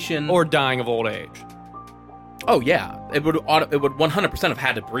population. Or dying of old age. Oh, yeah. It would 100% have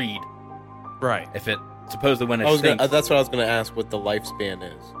had to breed. Right. If it supposedly when it sinks. That's what I was going to ask what the lifespan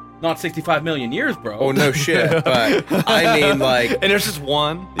is. Not 65 million years, bro. Oh, no shit. But I mean, like... And there's just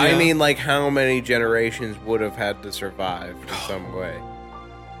one? Yeah. I mean, like, how many generations would have had to survive in some way?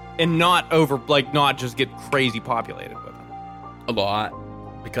 And not just get crazy populated with them. A lot.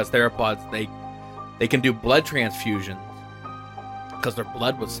 Because theropods, they can do blood transfusions. Because their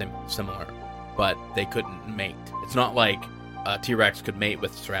blood was similar. But they couldn't mate. It's not like a T-Rex could mate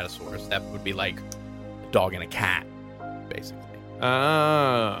with Ceratosaurus. That would be like a dog and a cat, basically.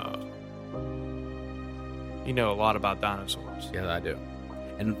 Oh. You know a lot about dinosaurs. Yeah, I do.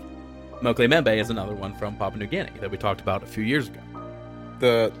 And Mokele Membe is another one from Papua New Guinea that we talked about a few years ago.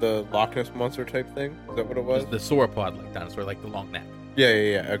 The Loch Ness Monster type thing? Is that what it was? The sauropod-like dinosaur, like the long neck.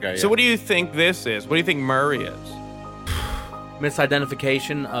 Yeah. Okay, So what do you think this is? What do you think Murray is?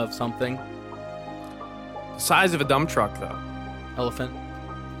 Misidentification of something. The size of a dump truck, though. Elephant.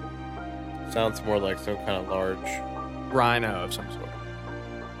 Sounds more like some kind of large... Rhino of some sort.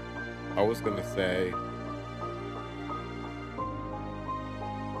 I was going to say...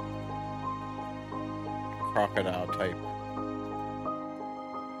 crocodile type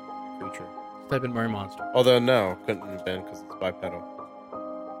creature. Type in Murray monster. Although no, couldn't have been because it's bipedal.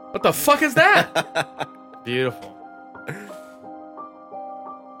 What the fuck is that? Beautiful.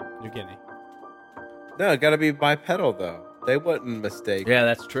 New Guinea. No, it got to be bipedal though. They wouldn't mistake. Yeah,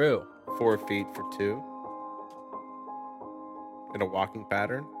 that's true. 4 feet for 2 in a walking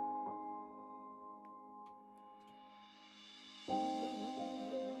pattern.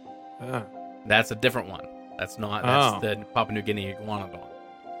 That's a different one. That's not. That's the Papua New Guinea iguanodon.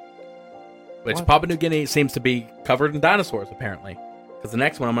 Which What? Papua New Guinea seems to be covered in dinosaurs, apparently. Because the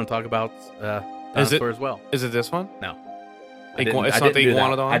next one I'm going to talk about dinosaur as well. Is it this one? No. It's I not didn't the do that.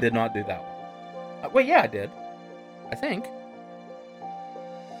 iguanodon? I did not do that one. Wait, yeah, I did. I think.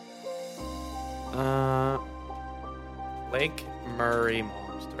 Lake Murray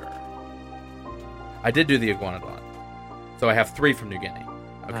monster. I did do the iguanodon. So I have 3 from New Guinea.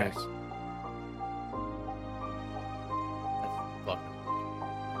 Okay. Nice. Look.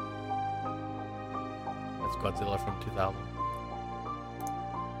 That's Godzilla from 2000.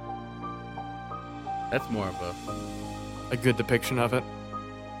 That's more of A good depiction of it.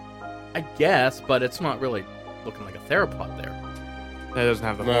 I guess, but it's not really looking like a theropod there. It doesn't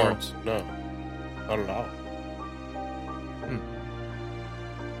have the No, horns. no, not at all.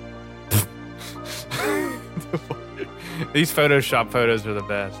 These Photoshop photos are the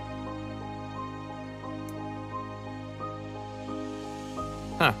best.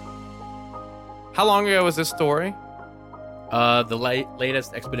 Huh. How long ago was this story? The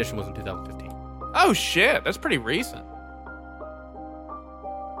latest expedition was in 2015. Oh, shit. That's pretty recent.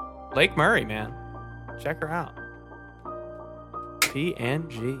 Lake Murray, man. Check her out.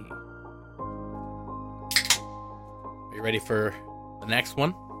 PNG. Are you ready for the next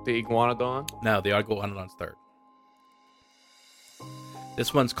one? The Iguanodon? No, the Iguanodon's third.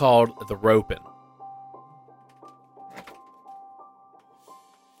 This one's called the Ropin.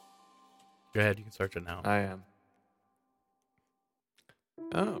 Go ahead, you can search it now. I am.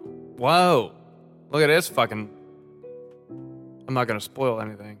 Oh. Whoa. Look at this fucking... I'm not going to spoil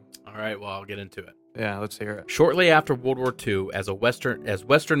anything. All right, well, I'll get into it. Yeah, let's hear it. Shortly after World War II, as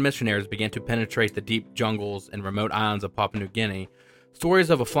Western missionaries began to penetrate the deep jungles and remote islands of Papua New Guinea, stories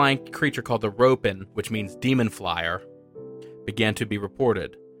of a flying creature called the Ropin, which means demon flyer, began to be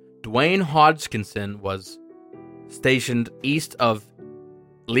reported. Dwayne Hodgkinson was stationed east of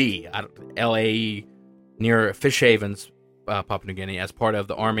Lae, L-A-E, near Fish Havens, Papua New Guinea, as part of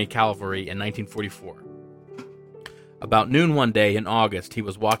the Army Cavalry in 1944. About noon one day in August, he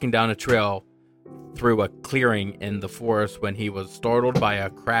was walking down a trail through a clearing in the forest when he was startled by a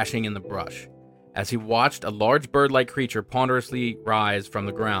crashing in the brush. As he watched, a large bird-like creature ponderously rise from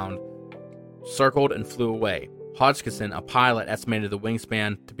the ground, circled and flew away. Hodgkinson, a pilot, estimated the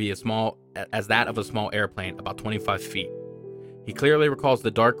wingspan to be as that of a small airplane, about 25 feet. He clearly recalls the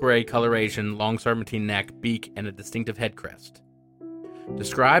dark gray coloration, long serpentine neck, beak, and a distinctive head crest.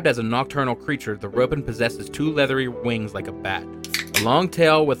 Described as a nocturnal creature, the Ropin possesses two leathery wings like a bat, a long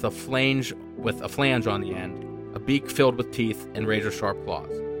tail with a flange on the end, a beak filled with teeth, and razor-sharp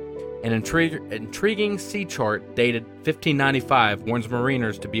claws. An intriguing sea chart dated 1595 warns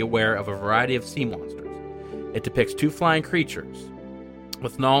mariners to be aware of a variety of sea monsters. It depicts two flying creatures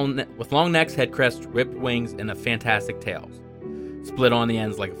with long necks, head crests, ribbed wings, and fantastic tails, split on the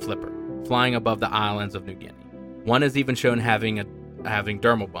ends like a flipper, flying above the islands of New Guinea. One is even shown having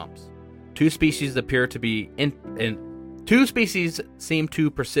dermal bumps. Two species seem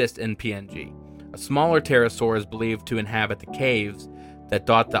to persist in PNG. A smaller pterosaur is believed to inhabit the caves that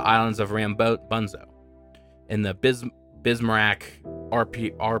dot the islands of Rambunzo in the Bismarck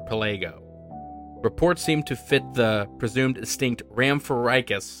archipelago. Reports seem to fit the presumed extinct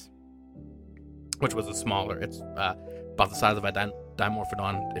Rhamphorhynchus, which was smaller. It's about the size of a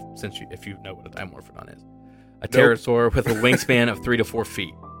Dimorphodon, if you know what a Dimorphodon is. A pterosaur with a wingspan of 3 to 4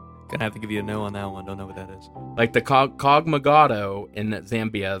 feet. Gonna have to give you a no on that one. Don't know what that is. Like the Cogmagado in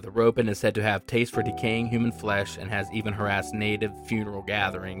Zambia, the Ropin is said to have taste for decaying human flesh and has even harassed native funeral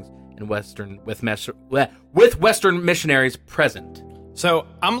gatherings in with Western missionaries present. So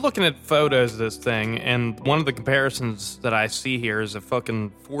I'm looking at photos of this thing, and one of the comparisons that I see here is a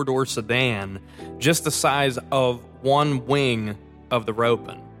fucking 4-door sedan, just the size of one wing of the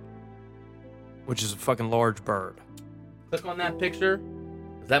Ropin, which is a fucking large bird. Click on that picture.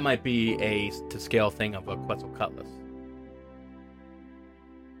 That might be a to-scale thing of a Quetzalcoatlus.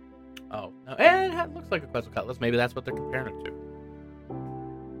 Oh, no, it looks like a Quetzalcoatlus. Maybe that's what they're comparing it to.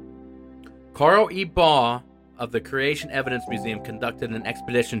 Carl E. Baugh of the Creation Evidence Museum conducted an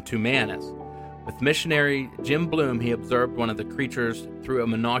expedition to Manus. With missionary Jim Bloom, he observed one of the creatures through a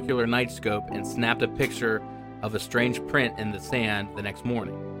monocular night scope and snapped a picture of a strange print in the sand the next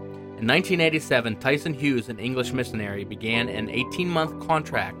morning. In 1987, Tyson Hughes, an English missionary, began an 18-month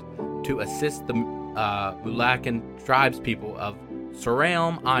contract to assist the Mulakan tribespeople of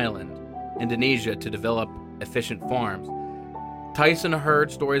Seram Island, Indonesia, to develop efficient farms. Tyson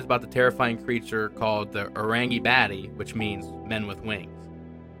heard stories about the terrifying creature called the Orangi Bati, which means men with wings,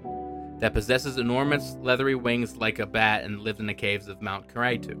 that possesses enormous leathery wings like a bat and lived in the caves of Mount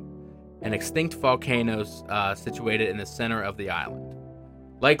Karaitu, an extinct volcano situated in the center of the island.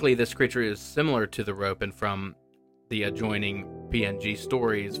 Likely, this creature is similar to the Ropin from the adjoining PNG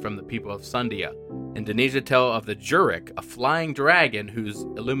stories from the people of Sundia. Indonesia tell of the Jurik, a flying dragon whose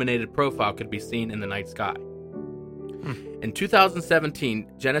illuminated profile could be seen in the night sky. In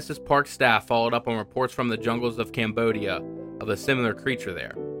 2017, Genesis Park staff followed up on reports from the jungles of Cambodia of a similar creature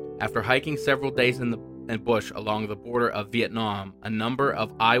there. After hiking several days in bush along the border of Vietnam, a number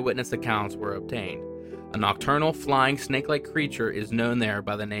of eyewitness accounts were obtained. A nocturnal, flying, snake-like creature is known there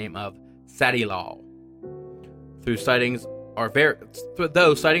by the name of Satilal. Though sightings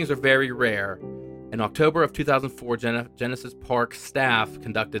are very rare, in October of 2004, Genesis Park staff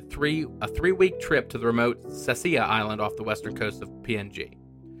conducted a 3-week trip to the remote Sesia Island off the western coast of PNG,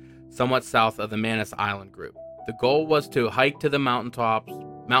 somewhat south of the Manus Island group. The goal was to hike to the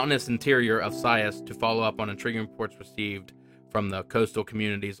mountainous interior of Sias to follow up on intriguing reports received from the coastal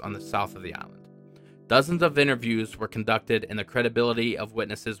communities on the south of the island. Dozens of interviews were conducted, and the credibility of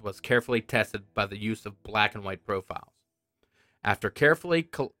witnesses was carefully tested by the use of black and white profiles. After carefully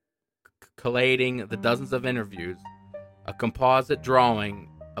collating the dozens of interviews, a composite drawing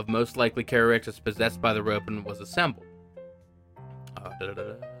of most likely characteristics possessed by the Ropen was assembled.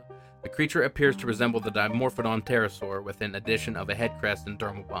 The creature appears to resemble the Dimorphodon pterosaur with an addition of a head crest and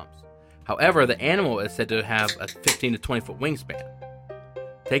dermal bumps. However, the animal is said to have a 15 to 20 foot wingspan.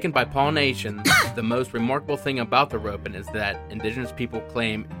 Taken by pollination, the most remarkable thing about the Ropen is that indigenous people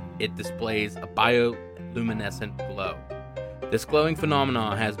claim it displays a bioluminescent glow. This glowing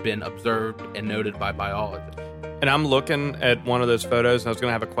phenomenon has been observed and noted by biologists. And I'm looking at one of those photos, and I was going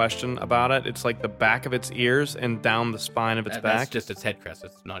to have a question about it. It's like the back of its ears and down the spine of its back. That's just its head crest.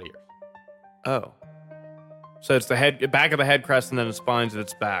 It's not ears. Oh. So it's the back of the head crest and then the spines of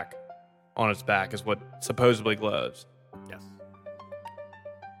its back. On its back is what supposedly glows. Yes.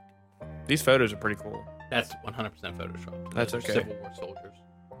 These photos are pretty cool. That's 100% Photoshopped. That's Those are okay. Civil War soldiers.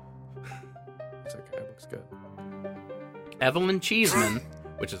 It's okay. It looks good. Evelyn Cheeseman,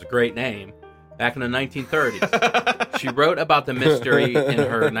 which is a great name, back in the 1930s. She wrote about the mystery in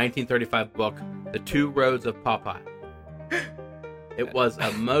her 1935 book, The Two Roads of Popeye. It was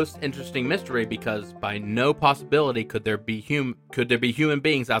a most interesting mystery because by no possibility could there be human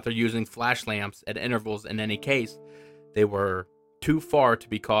beings out there using flash lamps at intervals. In any case, they were too far to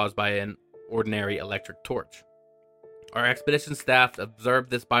be caused by an ordinary electric torch. Our expedition staff observed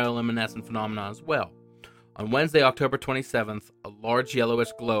this bioluminescent phenomenon as well. On Wednesday, October 27th, a large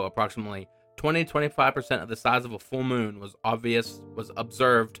yellowish glow, approximately 20-25% of the size of a full moon, was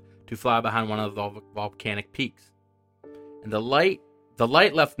observed to fly behind one of the volcanic peaks. And the light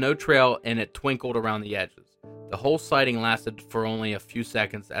left no trail, and it twinkled around the edges. The whole sighting lasted for only a few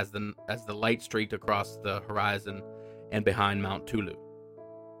seconds as the light streaked across the horizon and behind Mount Tulu.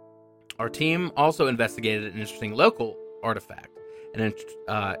 Our team also investigated an interesting local artifact, an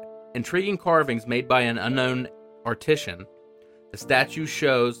intriguing carvings made by an unknown artisan. The statue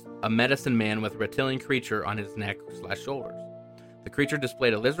shows a medicine man with a reptilian creature on his neck/shoulders. The creature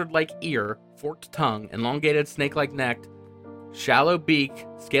displayed a lizard-like ear, forked tongue, elongated snake-like neck, shallow beak,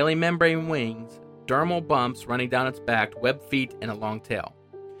 scaly membrane wings, dermal bumps running down its back, webbed feet, and a long tail.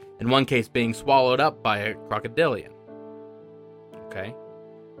 In one case being swallowed up by a crocodilian. Okay.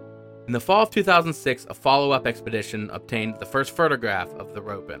 In the fall of 2006, a follow-up expedition obtained the first photograph of the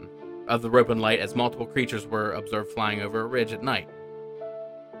Ropen light as multiple creatures were observed flying over a ridge at night.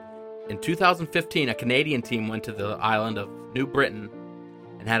 In 2015, a Canadian team went to the island of New Britain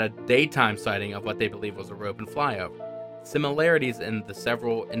and had a daytime sighting of what they believe was a Ropen flyover. Similarities in the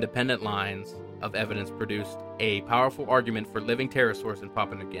several independent lines of evidence produced a powerful argument for living pterosaurs in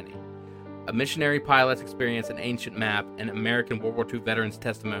Papua New Guinea. A missionary pilot's experience, an ancient map, an American World War II veteran's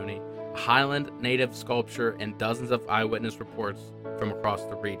testimony, a Highland native sculpture, and dozens of eyewitness reports from across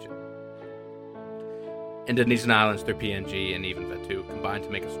the region. Indonesian islands through PNG and even Vanuatu combined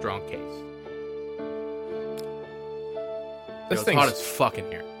to make a strong case. It's hot as fuck in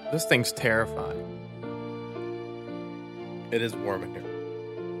here. This thing's terrifying. It is warm in here.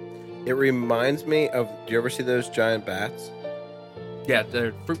 It reminds me of, do you ever see those giant bats? Yeah,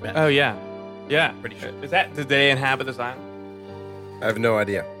 they're fruit bats. Oh, yeah. Yeah. Pretty sure. Did they inhabit this island? I have no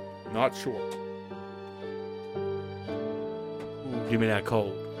idea. Not sure. Give me that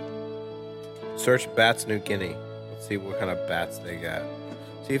cold. Search bats New Guinea. Let's see what kind of bats they got.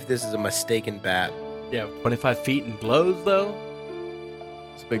 See if this is a mistaken bat. Yeah, 25 feet and glows, though?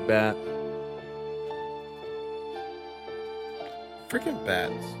 It's a big bat. Freaking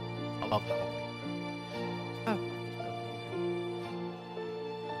bats. I love that whole thing.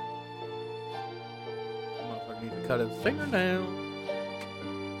 Motherfucker needs to cut his fingernail.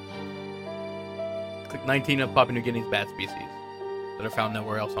 Click 19 of Papua New Guinea's bat species that are found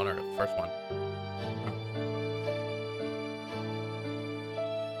nowhere else on Earth. First one.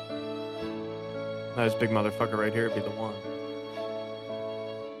 No, this big motherfucker right here would be the one.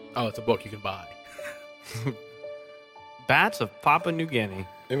 Oh, it's a book you can buy. Bats of Papua New Guinea.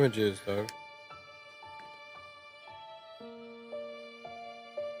 Images, though.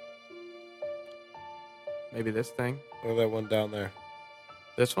 Maybe this thing. Look at that one down there.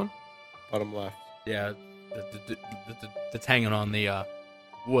 This one? Bottom left. Yeah, that's hanging on the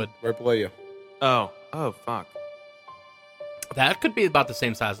wood. Right below you. Oh, fuck. That could be about the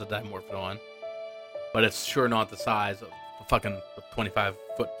same size as the Dimorphodon, but it's sure not the size of a fucking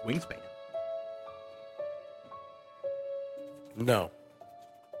 25-foot wingspan. No.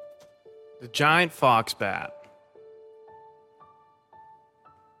 The giant fox bat.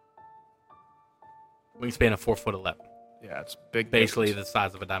 Wingspan of 4'11". Yeah, it's big. Basically the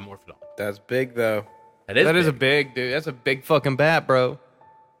size of a Dimorphodon. That's big, though. That is a big, dude. That's a big fucking bat, bro.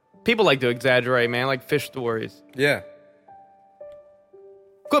 People like to exaggerate, man, like fish stories. Yeah.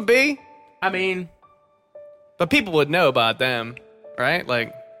 Could be. I mean, but people would know about them, right?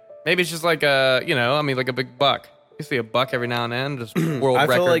 Like, maybe it's just like a, like a big buck. You see a buck every now and then, just world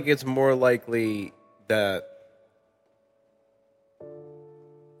record. I feel like it's more likely that,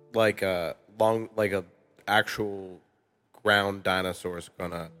 like a actual ground dinosaur is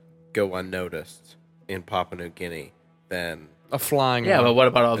gonna go unnoticed in Papua New Guinea than a flying. Yeah, one. but what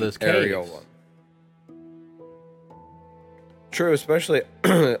about all those aerial caves? one? True, especially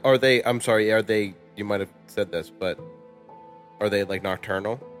are they? I'm sorry, are they? You might have said this, but are they like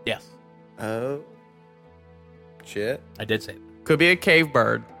nocturnal? Yes. Oh, shit! I did say that. Could be a cave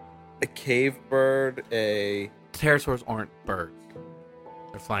bird. A cave bird, a Pterosaurs aren't birds;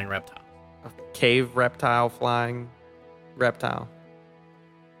 they're flying reptiles. A cave reptile, flying reptile.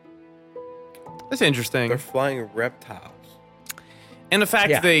 That's interesting. They're flying reptiles. And the fact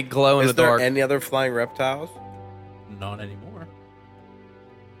that they glow in the dark. Is there any other flying reptiles? Not anymore.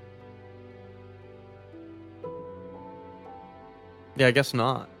 Yeah, I guess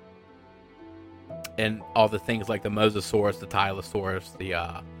not. And all the things like the Mosasaurus, the Tylosaurus, the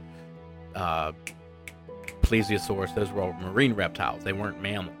Plesiosaurus, those were all marine reptiles. They weren't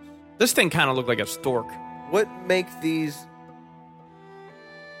mammals. This thing kind of looked like a stork. What makes these?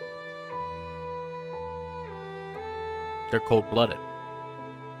 They're cold-blooded.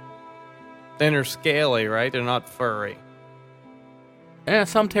 Then they're scaly, right? They're not furry. Yeah,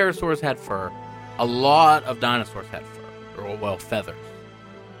 some pterosaurs had fur. A lot of dinosaurs had fur. Or, well, feathers.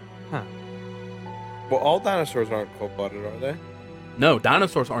 Huh. Well, all dinosaurs aren't cold-blooded, are they? No,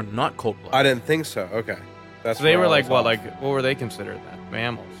 dinosaurs are not cold-blooded. I didn't think so. Okay, that's So they where were I like was what? off. Like what were they considered then?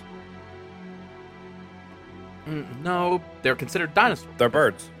 Mammals. No, they're considered dinosaurs. They're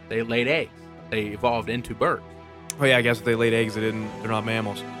birds. They laid eggs. They evolved into birds. Oh yeah, I guess if they laid eggs, they're not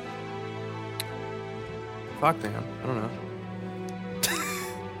mammals. Fuck, man. I don't know.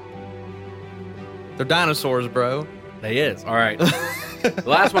 They're dinosaurs, bro. They is. All right. The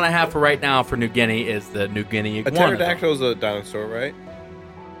last one I have for right now for New Guinea is the New Guinea A iguana. pterodactyl is a dinosaur, right?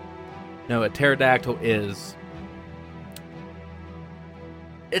 No, a pterodactyl is...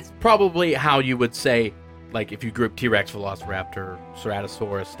 It's probably how you would say, like, if you group T-Rex, Velociraptor,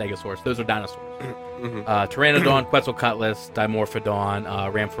 Ceratosaurus, Stegosaurus, those are dinosaurs. Pteranodon, Quetzalcoatlus, Dimorphodon,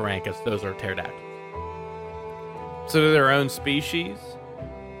 Rhamphorhynchus, those are pterodactyls. So they're their own species?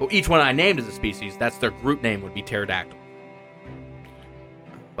 Well, each one I named is a species. That's their group name would be pterodactyl.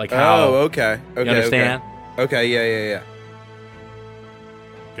 Like how... Oh, okay. Okay, you understand? Okay, yeah.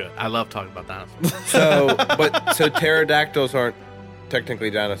 Good. I love talking about dinosaurs. So pterodactyls aren't technically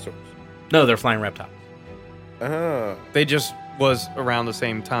dinosaurs. No, they're flying reptiles. Oh, They just was around the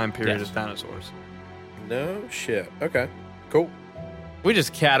same time period Yes. as dinosaurs. no shit. Okay, cool. We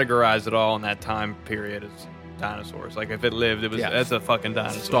just categorized it all in that time period as dinosaurs. Like if it lived, it was Yes. that's a fucking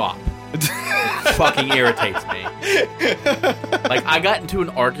dinosaur. Stop. It fucking irritates me. Like, I got into an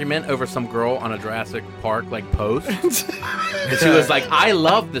argument over some girl on a Jurassic Park, like, post. And she was like, I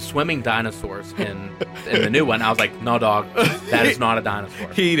love the swimming dinosaurs in the new one. I was like, no, dog. That is not a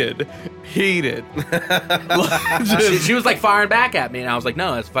dinosaur. Heated. She was, like, firing back at me. And I was like,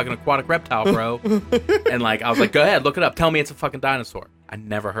 no, it's a fucking aquatic reptile, bro. And, like, I was like, go ahead, look it up. Tell me it's a fucking dinosaur. I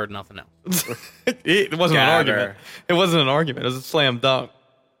never heard nothing else. It wasn't an Got argument. her. It wasn't an argument. It was a slam dunk.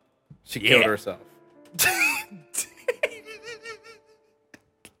 She killed herself.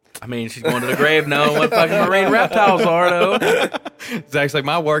 I mean, she's going to the grave knowing what fucking marine reptiles are, though. Zach's like,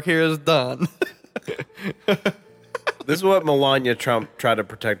 my work here is done. This is what Melania Trump tried to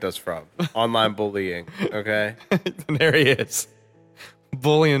protect us from: online bullying. Okay. And there he is.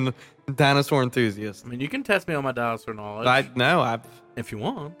 Bullying dinosaur enthusiasts. I mean, you can test me on my dinosaur knowledge I've if you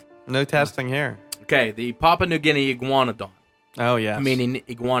want. no testing here. Okay, the Papua New Guinea iguanodon, Oh yeah. meaning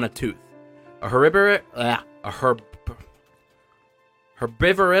iguana tooth, a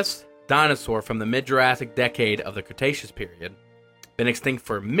herbivorous dinosaur from the mid-Jurassic decade of the Cretaceous period, been extinct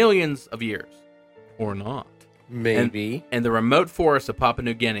for millions of years, or not. Maybe. In the remote forests of Papua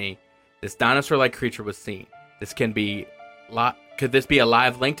New Guinea, this dinosaur-like creature was seen. Could this be a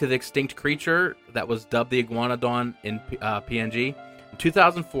live link to the extinct creature that was dubbed the iguanodon in PNG? In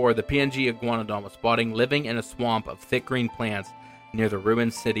 2004, the PNG iguanodon was spotted living in a swamp of thick green plants near the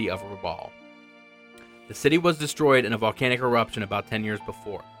ruined city of Rabaul. The city was destroyed in a volcanic eruption about 10 years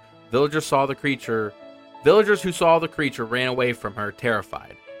before. Villagers who saw the creature ran away from her,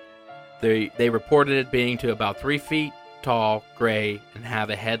 terrified. They reported it being to about 3 feet tall, gray, and have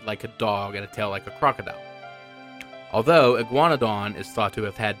a head like a dog and a tail like a crocodile. Although Iguanodon is thought to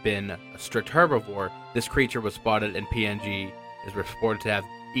have been a strict herbivore, this creature was spotted in PNG is reported to have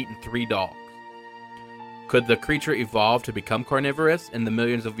eaten 3 dogs. Could the creature evolve to become carnivorous in the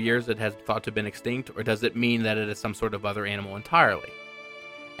millions of years it has thought to have been extinct, or does it mean that it is some sort of other animal entirely?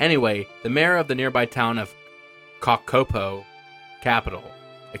 Anyway, the mayor of the nearby town of Kokopo, capital,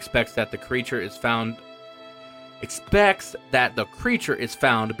 expects that the creature is found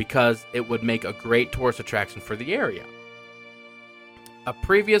because it would make a great tourist attraction for the area. A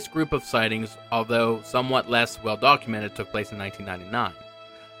previous group of sightings, although somewhat less well documented, took place in 1999.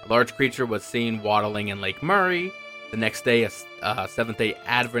 A large creature was seen waddling in Lake Murray. The next day, a Seventh-day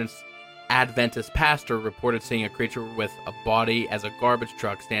Adventist pastor reported seeing a creature with a body as a garbage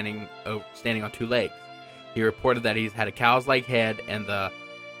truck standing on 2 legs. He reported that he had a cow's-like head and the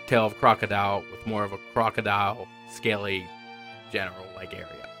tail of a crocodile, with more of a crocodile, scaly, general-like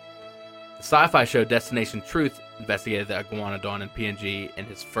area. The sci-fi show Destination Truth investigated the Iguanodon in PNG in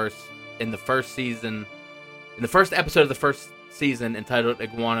the first episode of the first season, entitled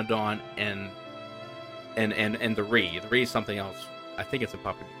Iguanodon and the Ree. The Ree is something else. I think it's in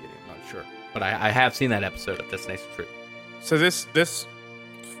Papua New Guinea. I'm not sure, but I have seen that episode of Destination Truth. So this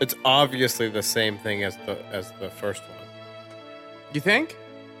it's obviously the same thing as the first one. You think?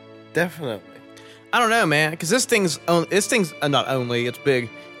 Definitely. I don't know, man, because this thing's not only, it's big.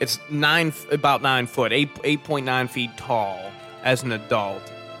 It's about 9 foot, 8.9 feet tall as an adult.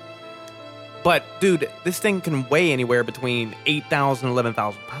 But, dude, this thing can weigh anywhere between 8,000 and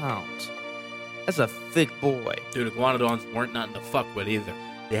 11,000 pounds. That's a thick boy. Dude, Iguanodons weren't nothing to fuck with either.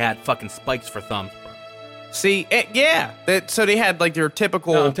 They had fucking spikes for thumbs, bro. See, yeah. So they had, like, your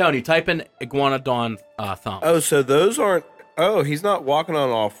typical... No, I'm telling you, type in Iguanodon thumb. Oh, so those aren't... Oh, he's not walking on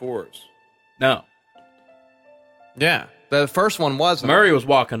all fours. No. Yeah. The first one wasn't. Murray was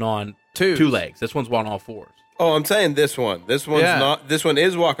walking on 2 legs. This one's walking on all 4s. Oh, I'm saying this one. This one's not. This one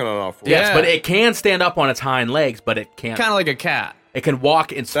is walking on all 4s. Yes, Yeah. but it can stand up on its hind legs, but it can't. Kind of like a cat. It can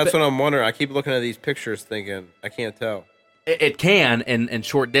walk in... That's what I'm wondering. I keep looking at these pictures thinking, I can't tell. It can in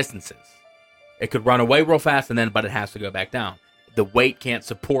short distances. It could run away real fast, but it has to go back down. The weight can't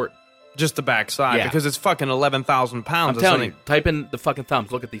support... Just the backside, because it's fucking 11,000 pounds. I'm telling you, type in the fucking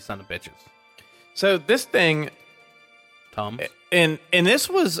thumbs. Look at these son of bitches. So this thing... Thumbs? And this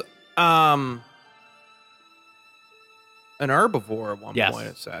was an herbivore at one point,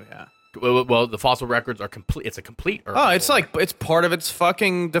 it said, yeah. Well, the fossil records are complete. It's a complete herbivore. Oh, it's part of its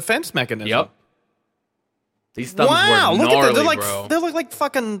fucking defense mechanism. Yep. These thumbs were gnarly, look at them. bro. They look like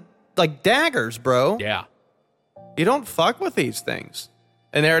fucking like daggers, bro. Yeah. You don't fuck with these things.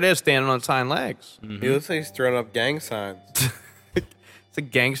 And there it is, standing on its hind legs. He looks like he's throwing up gang signs. It's a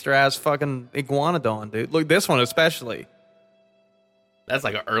gangster-ass fucking iguanodon, dude. Look, this one especially. That's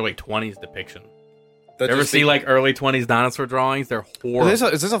like an early 20s depiction. That You ever just see be- like early 20s dinosaur drawings? They're horrible. Is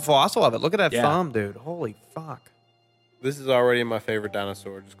this a fossil of it? Look at that Yeah. thumb, dude. Holy fuck. This is already my favorite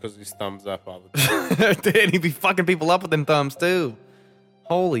dinosaur just because he's thumbs up all the time. Dude, he'd be fucking people up with them thumbs, too.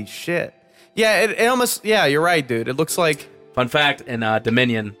 Holy shit. Yeah, it almost... Yeah, you're right, dude. It looks like... Fun fact, in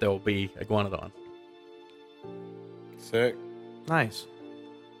Dominion, there will be Iguanodon. Sick. Nice.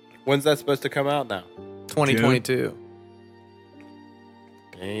 When's that supposed to come out now? 2022.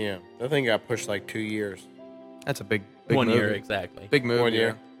 Damn. That thing got pushed like 2 years. That's a big 1 movie. year, exactly. Big movie. 1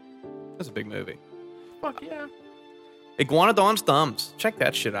 year. That's a big movie. Fuck yeah. Iguanodon's thumbs. Check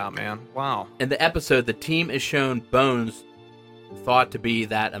that shit out, man. Wow. In the episode, the team is shown bones thought to be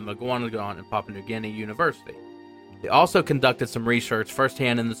that of Iguanodon in Papua New Guinea University. They also conducted some research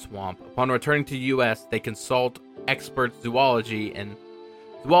firsthand in the swamp. Upon returning to the U.S., they consult zoology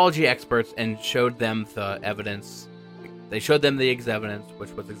experts and showed them the evidence. They showed them the evidence,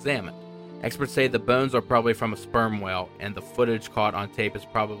 which was examined. Experts say the bones are probably from a sperm whale, and the footage caught on tape is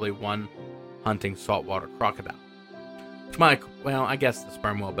probably one hunting saltwater crocodile. I guess the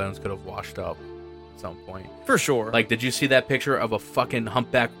sperm whale bones could have washed up at some point. For sure. Like, did you see that picture of a fucking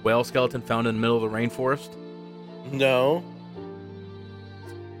humpback whale skeleton found in the middle of the rainforest? No.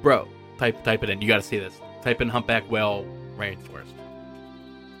 Bro, type it in. You gotta see this. Type in humpback whale rainforest.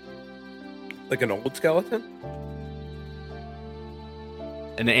 Like an old skeleton?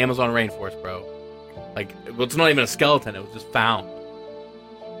 In the Amazon rainforest, bro. Like, well, it's not even a skeleton. It was just found.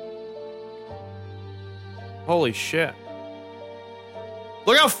 Holy shit.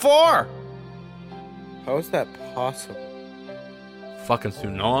 Look how far! How is that possible? Fucking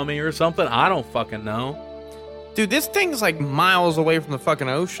tsunami or something? I don't fucking know. Dude, this thing's like miles away from the fucking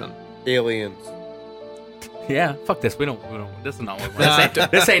ocean. Aliens. Yeah, fuck this. We don't. This is not what we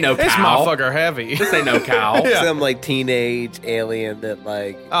want. This ain't no cow. This motherfucker heavy. This ain't no cow. Some like teenage alien that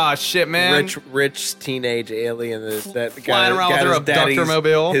like Oh shit, man. rich teenage alien that Flying around with her abductor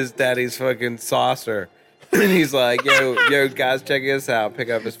mobile. His daddy's fucking saucer. And he's like, yo, guys, check this out. Pick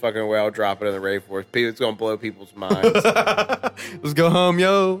up his fucking whale, drop it in the rainforest. It's gonna blow people's minds. Let's go home,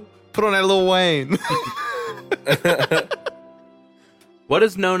 yo. Put on that Lil Wayne. What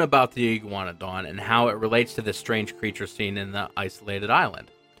is known about the iguanodon and how it relates to this strange creature seen in the isolated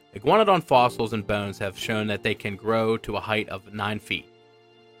island? Iguanodon fossils and bones have shown that they can grow to a height of 9 feet.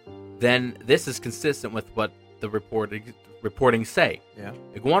 Then this is consistent with what the reporting say. Yeah.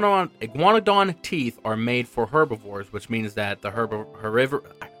 Iguanodon teeth are made for herbivores, which means that the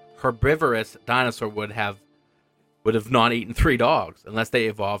herbivorous dinosaur would have not eaten 3 dogs unless they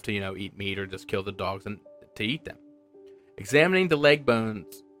evolved to eat meat or just kill the dogs and to eat them. Examining the leg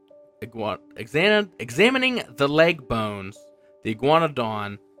bones, the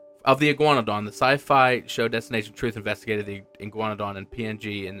iguanodon, the sci-fi show Destination Truth investigated the iguanodon in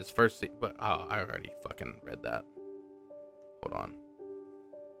PNG in this first season. But I already fucking read that. Hold on.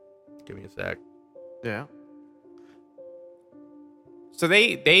 Give me a sec. Yeah. So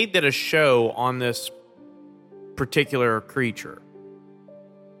they did a show on this particular creature.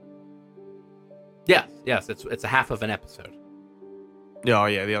 Yes, it's a half of an episode. Oh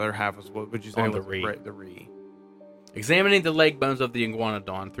yeah, the other half was what would you say? On the was re. Right, the re. Examining the leg bones of the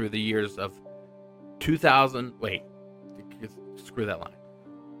iguanodon through the years of 2000. Wait, screw that line.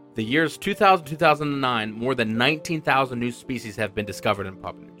 The years 2000 2009, more than 19,000 new species have been discovered in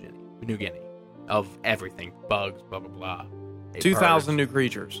Papua New Guinea. Of everything, bugs, blah blah blah. 2,000 new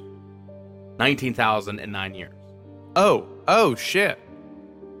creatures. 19,000 in 9 years. Oh shit.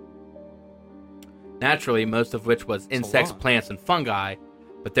 Naturally, most of which was insects, plants, and fungi,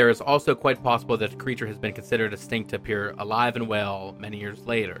 but there is also quite possible that the creature has been considered extinct to appear alive and well many years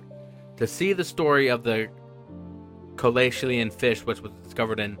later. To see the story of the Kolechian fish, which was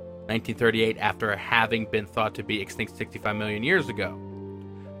discovered in 1938 after having been thought to be extinct 65 million years ago.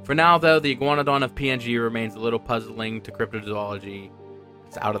 For now, though, the iguanodon of PNG remains a little puzzling to cryptozoology.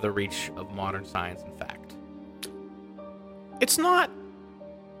 It's out of the reach of modern science and fact. It's not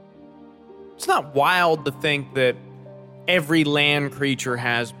wild to think that every land creature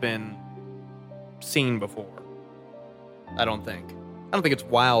has been seen before. I don't think it's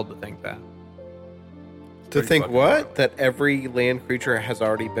wild to think that. To think what? That every land creature has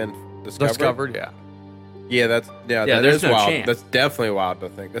already been discovered? Yeah. Yeah, that there's is no wild. chance. That's definitely wild to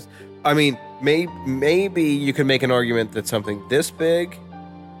think. I mean, maybe you can make an argument that something this big,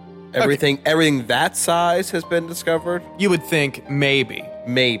 everything that size has been discovered. You would think maybe.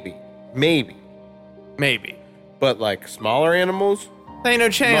 But like smaller animals, There ain't no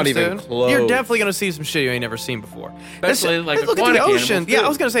chance, not even dude. close. You're definitely gonna see some shit you ain't never seen before. Especially like look at the aquatic ocean. animals, Yeah, too. I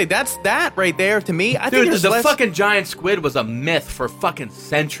was gonna say that right there to me. I think Dude, there's the less. fucking giant squid was a myth for fucking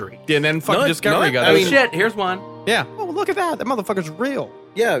century. Yeah, and then fucking No, Discovery no, got I it. mean- Shit, here's one. Yeah. Oh, look at that. That motherfucker's real.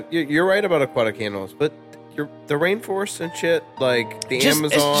 yeah, you're right about aquatic animals, but the rainforests and shit, like the It's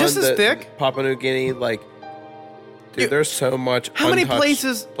Amazon, just as the thick. Papua New Guinea, like, dude, there's so much. How many untouched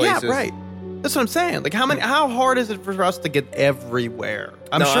places? Yeah, right. That's what I'm saying. Like, how hard is it for us to get everywhere?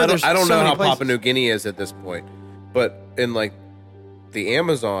 I'm sure there's I don't so know many how places. Papua New Guinea is at this point, but in like the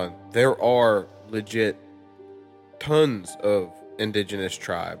Amazon, there are legit tons of indigenous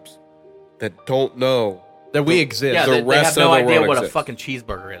tribes that don't know that we exist. Yeah, The they have rest no of the idea world what a exists. fucking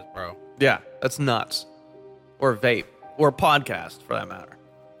cheeseburger is, bro. Yeah, that's nuts. Or vape. Or podcast, for that matter.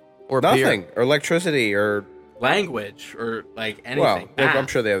 Or nothing beer. or electricity or Language or like anything. well, I'm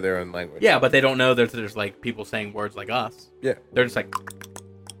Math. sure they have their own language. Yeah, but they don't know that there's like people saying words like us. Yeah. They're just like,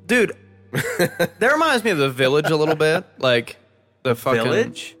 Dude, that reminds me of The Village a little bit. Like, the fucking...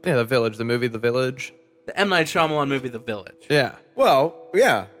 Village? Yeah, The Village. The movie The Village. the M. Night Shyamalan movie, The Village. Yeah. Well,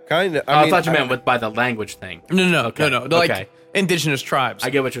 yeah, kind of. I thought you meant by the language thing. No. Okay. They're like Okay. indigenous tribes.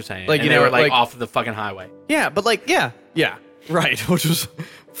 I get what you're saying. Like, And you they know, were like like- off the fucking highway. Yeah, but like, yeah, right, which was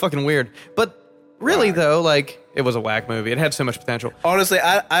fucking weird. But really, though, like, it was a whack movie. It had so much potential. Honestly,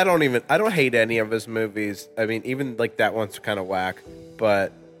 I don't hate any of his movies. I mean, even like that one's kind of whack,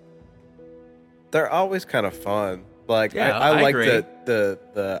 but they're always kind of fun. Like Yeah, I like agree.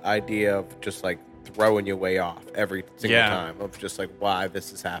 the idea of just like throwing you way off every single Yeah. time of just like why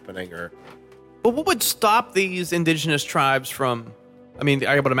this is happening or But what would stop these indigenous tribes from? I mean,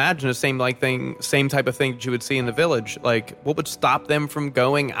 I would imagine the same type of thing that you would see in The Village. Like, what would stop them from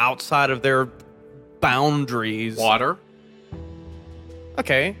going outside of their boundaries? Water.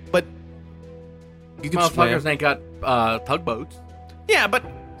 Okay, but you could Motherfuckers swim. ain't got tugboats. Yeah, but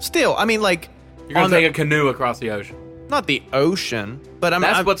still, I mean, like, You're going to take a canoe across the ocean. Not the ocean, but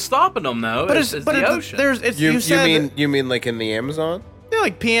That's what's stopping them, though. But it's the ocean. You mean like in the Amazon? Yeah,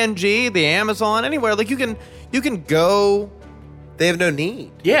 like PNG, the Amazon, anywhere. Like you can go. They have no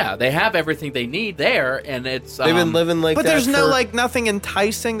need. Yeah, they have everything they need there, and it's they've been living like but that. But there's for... no like nothing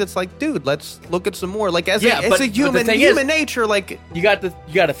enticing that's like, dude, let's look at some more. Like as a human nature, like you got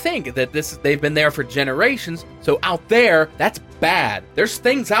to think that they've been there for generations. So out there, that's bad. There's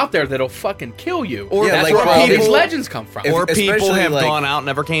things out there that'll fucking kill you. Or that's like where all people, these legends come from. Or people have gone out and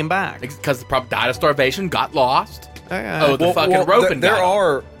never came back because they probably died of starvation, got lost. Rope and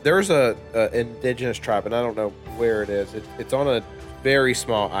there's a indigenous tribe, and I don't know where it is. It's on a very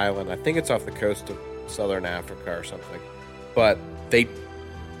small island. I think it's off the coast of southern Africa or something. But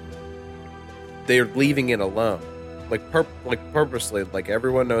they're leaving it alone, purposely. Like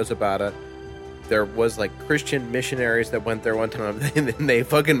everyone knows about it. There was like Christian missionaries that went there one time, and then they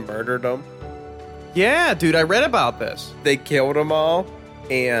fucking murdered them. Yeah, dude, I read about this. They killed them all,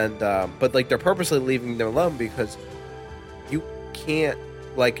 and but like they're purposely leaving them alone because you can't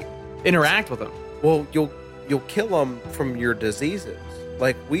like interact with them. Well, you'll kill them from your diseases.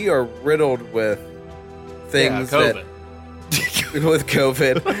 Like we are riddled with things COVID. With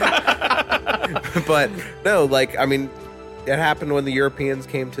COVID. But no, like I mean, it happened when the Europeans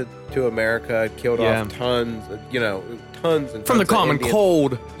came to America, killed off tons and from the common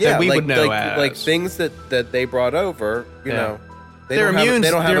cold that we would know as like things that they brought over. You know, they don't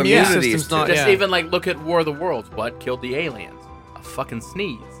have immunities. Even like look at War of the Worlds. What killed the aliens? A fucking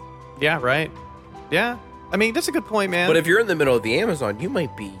sneeze. Yeah, right. Yeah, I mean that's a good point, man. But if you're in the middle of the Amazon, you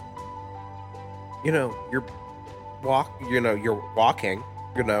might be, you're walking,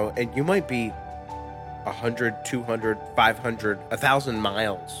 and you might be 100, 200, 500, 1,000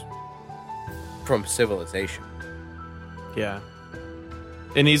 miles from civilization. Yeah.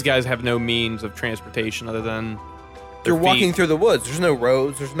 And these guys have no means of transportation other than you're walking through the woods. There's no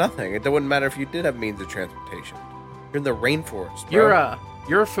roads. There's nothing. It wouldn't matter if you did have means of transportation. You're in the rainforest, bro.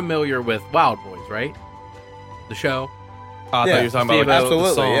 You're familiar with Wild Boys, right? The show? I thought you were talking about absolutely,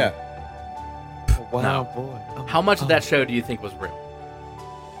 the song. Yeah. Wow, boy. How much of that show do you think was real?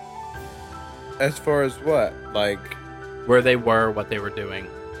 As far as what? Like where they were, what they were doing?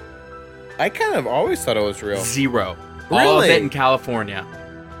 I kind of always thought it was real. Zero. Really? All of it in California.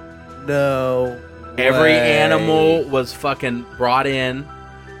 No. Every animal was fucking brought in.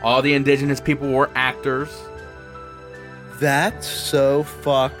 All the indigenous people were actors. That's so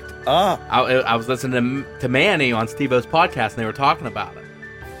fucked up. I was listening to Manny on Steve-O's podcast, and they were talking about it.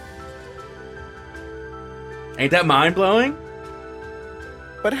 Ain't that mind-blowing?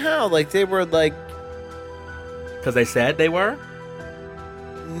 But how? Like, they were, like... Because they said they were?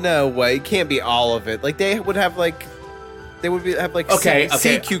 No way. It can't be all of it. Like, they would have, like... They would have, like,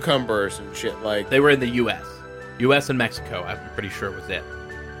 sea cucumbers and shit, like... They were in the U.S. U.S. and Mexico, I'm pretty sure was it.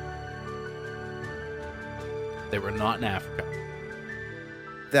 They were not in Africa.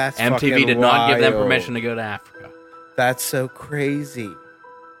 That's MTV did not give them permission to go to Africa. That's so crazy.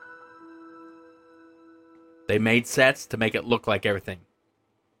 They made sets to make it look like everything.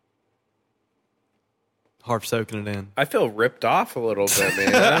 Harp soaking it in. I feel ripped off a little bit,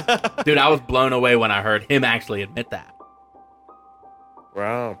 man. Dude, I was blown away when I heard him actually admit that.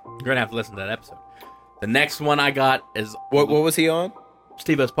 Wow. You're going to have to listen to that episode. The next one I got is... What was he on?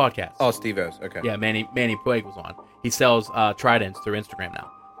 Steve-O's podcast. Oh, Steve-O's. Okay. Yeah, Manny Puig was on. He sells tridents through Instagram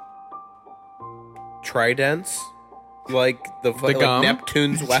now. Tridents? Like the gum?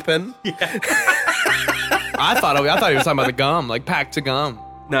 Neptune's weapon? Yeah. I thought he was talking about the gum, like packs of gum.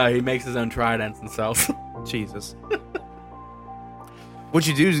 No, he makes his own tridents and sells. Jesus. What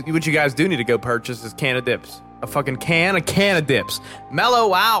you guys do need to go purchase is can of dips. A fucking can of dips.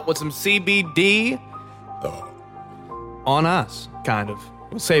 Mellow out with some CBD on us, kind of.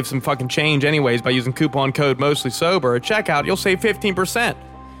 We'll save some fucking change anyways by using coupon code Mostly Sober at checkout. You'll save 15%.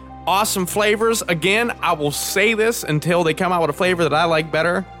 Awesome flavors. Again, I will say this until they come out with a flavor that I like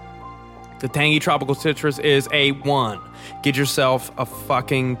better. The tangy tropical citrus is A1. Get yourself a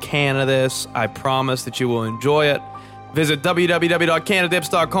fucking can of this. I promise that you will enjoy it. Visit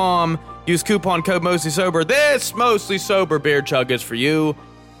www.canadips.com. Use coupon code Mostly Sober. This Mostly Sober beer chug is for you.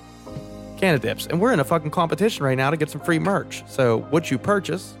 Canadips. And we're in a fucking competition right now to get some free merch. So what you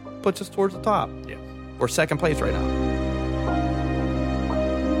purchase puts us towards the top. Yeah. We're second place right now.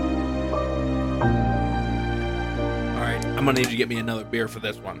 All right, I'm going to need you to get me another beer for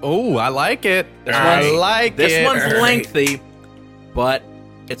this one. Oh, I like it. This one's lengthy, but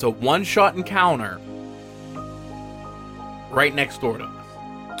it's a one-shot encounter right next door to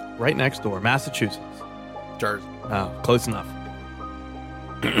us. Right next door, Massachusetts. Jersey. Oh, close enough.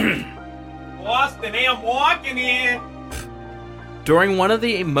 Boston, hey, I'm walking here. During one of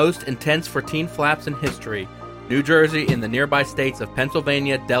the most intense 14 flaps in history, New Jersey and the nearby states of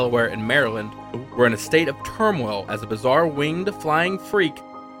Pennsylvania, Delaware, and Maryland were in a state of turmoil as a bizarre winged flying freak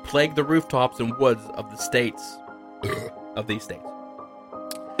plagued the rooftops and woods of the states. Of these states.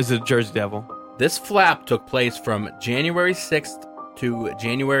 Is it a Jersey Devil? This flap took place from January 6th to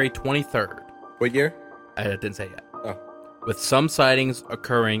January 23rd. What year? I didn't say yet. Oh. With some sightings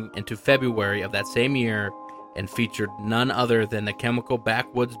occurring into February of that same year and featured none other than the chemical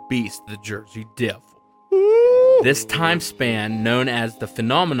backwoods beast, the Jersey Devil. This time span, known as the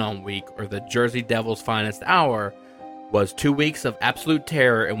Phenomenon Week or the Jersey Devil's Finest Hour, was 2 weeks of absolute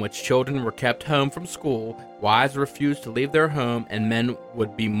terror in which children were kept home from school, wives refused to leave their home, and men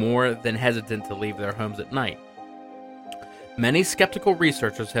would be more than hesitant to leave their homes at night. Many skeptical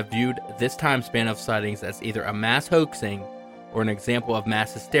researchers have viewed this time span of sightings as either a mass hoaxing or an example of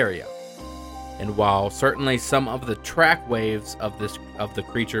mass hysteria. And while certainly some of the track waves of the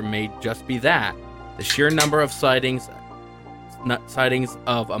creature may just be that, the sheer number of sightings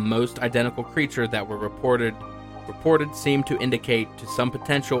of a most identical creature that were reported seem to indicate to some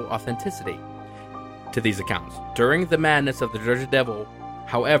potential authenticity to these accounts. During the madness of the Jersey Devil,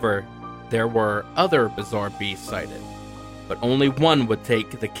 however, there were other bizarre beasts sighted, but only one would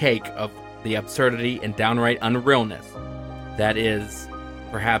take the cake of the absurdity and downright unrealness that is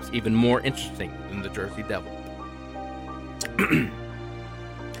perhaps even more interesting than the Jersey Devil.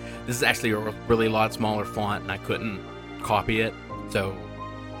 This is actually a really lot smaller font, and I couldn't copy it, so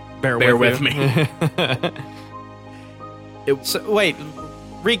bear with me. So, wait,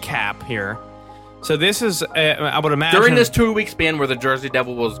 recap here. So this is, I would imagine... During this 2-week span where the Jersey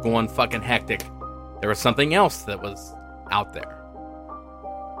Devil was going fucking hectic, there was something else that was out there.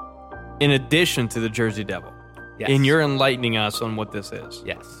 In addition to the Jersey Devil. Yes. And you're enlightening us on what this is.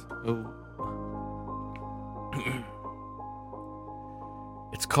 Yes. Ooh.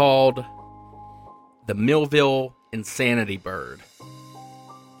 It's called the Millville Insanity Bird.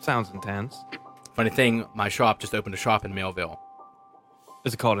 Sounds intense. Funny thing, my shop just opened a shop in Millville.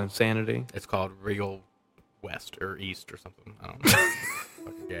 Is it called Insanity? It's called Regal West or East or something. I don't know.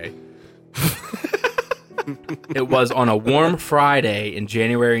 Fucking gay. It was on a warm Friday in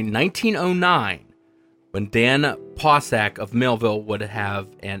January 1909 when Dan Possack of Millville would have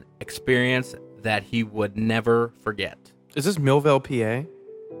an experience that he would never forget. Is this Millville, PA?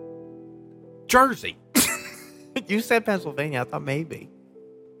 Jersey. You said Pennsylvania. I thought maybe.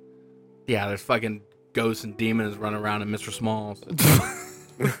 Yeah, there's fucking ghosts and demons running around in Mr. Smalls.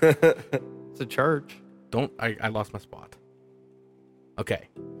 It's a church. I lost my spot. Okay.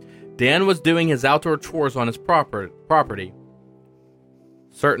 Dan was doing his outdoor chores on his property,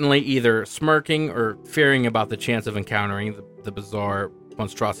 certainly either smirking or fearing about the chance of encountering the bizarre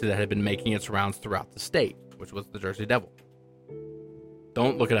monstrosity that had been making its rounds throughout the state, which was the Jersey Devil.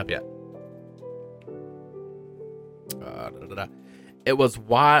 Don't look it up yet. It was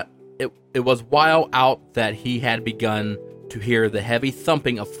while out that he had begun to hear the heavy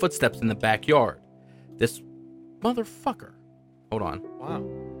thumping of footsteps in the backyard. This motherfucker. Hold on. Wow.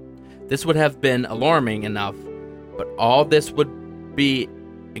 This would have been alarming enough, but all this would be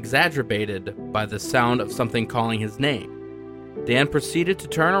exacerbated by the sound of something calling his name. Dan proceeded to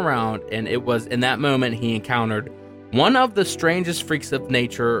turn around, and it was in that moment he encountered one of the strangest freaks of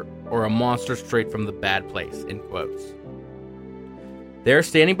nature, or a monster straight from the bad place, in quotes. There,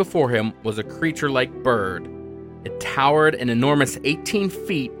 standing before him, was a creature-like bird. It towered an enormous 18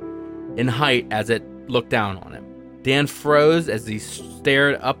 feet in height as it looked down on him. Dan froze as he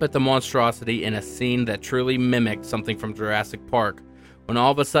stared up at the monstrosity in a scene that truly mimicked something from Jurassic Park, when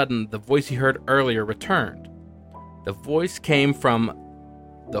all of a sudden, the voice he heard earlier returned. The voice came from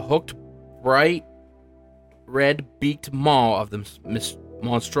the hooked, bright, red-beaked maw of the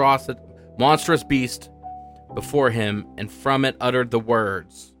monstrous beast before him, and from it uttered the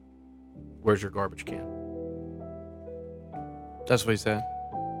words, "Where's your garbage can?" That's what he said.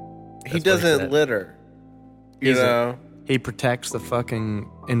 He doesn't litter. You know? He protects the fucking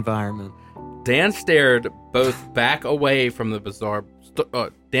environment. Dan stared both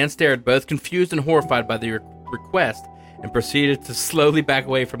confused and horrified by the request, and proceeded to slowly back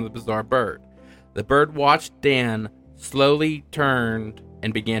away from the bizarre bird. The bird watched Dan, slowly turned,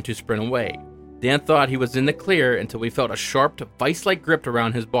 and began to sprint away. Dan thought he was in the clear until he felt a sharp, vice-like grip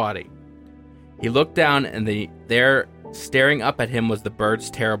around his body. He looked down, and there, staring up at him, was the bird's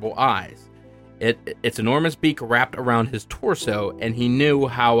terrible eyes. Its enormous beak wrapped around his torso, and he knew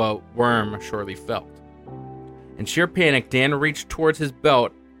how a worm surely felt. In sheer panic, Dan reached towards his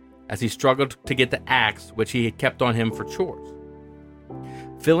belt as he struggled to get the axe, which he had kept on him for chores.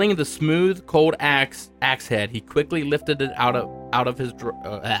 Feeling the smooth, cold axe head, he quickly lifted it out of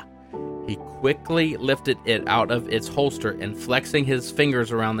its holster and, flexing his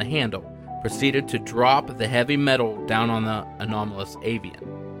fingers around the handle, proceeded to drop the heavy metal down on the anomalous avian.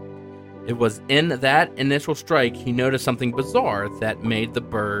 It was in that initial strike he noticed something bizarre that made the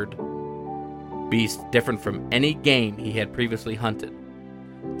bird beast different from any game he had previously hunted.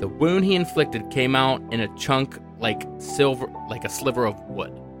 The wound he inflicted came out in a chunk like a sliver of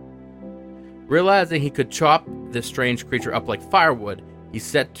wood. Realizing he could chop this strange creature up like firewood, he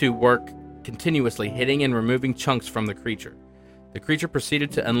set to work continuously hitting and removing chunks from the creature. The creature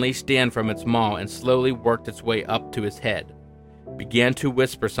proceeded to unleash Dan from its maw and slowly worked its way up to his head. Began to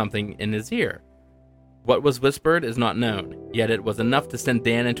whisper something in his ear. What was whispered is not known, yet it was enough to send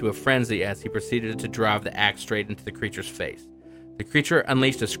Dan into a frenzy as he proceeded to drive the axe straight into the creature's face. The creature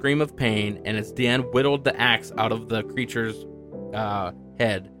unleashed a scream of pain, and as Dan whittled the axe out of the creature's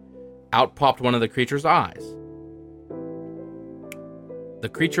head, out popped one of the creature's eyes. The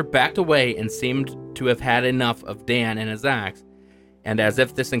creature backed away and seemed to have had enough of Dan and his axe, and as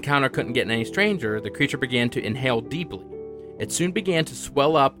if this encounter couldn't get any stranger, the creature began to inhale deeply. It soon began to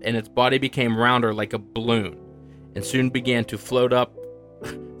swell up, and its body became rounder like a balloon, and soon began to float up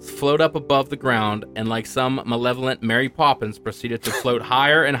above the ground, and like some malevolent Mary Poppins, proceeded to float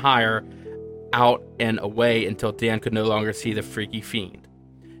higher and higher out and away until Dan could no longer see the freaky fiend.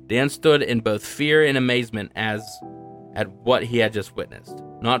 Dan stood in both fear and amazement at what he had just witnessed,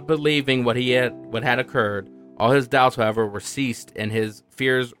 not believing what had occurred. All his doubts, however, were ceased, and his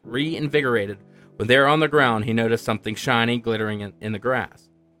fears reinvigorated. When there on the ground, he noticed something shiny, glittering in the grass.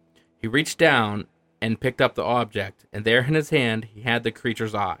 He reached down and picked up the object, and there in his hand he had the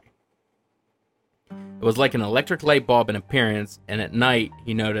creature's eye. It was like an electric light bulb in appearance, and at night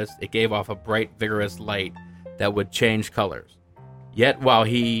he noticed it gave off a bright, vigorous light that would change colors. Yet while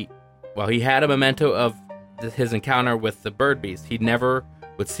he had a memento of his encounter with the bird beast, he never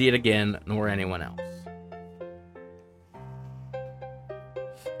would see it again, nor anyone else.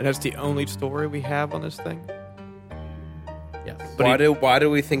 And that's the only story we have on this thing? Yes. Why do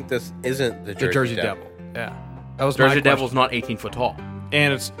we think this isn't the Jersey Devil? Yeah. That was Jersey Devil's not 18 foot tall.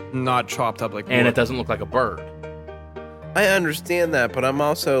 And it's not chopped up like wood. And it doesn't look like a bird. I understand that, but I'm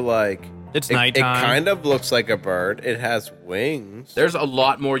also like... It's It nighttime. kind of looks like a bird. It has wings. There's a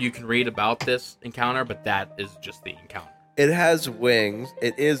lot more you can read about this encounter, but that is just the encounter. It has wings.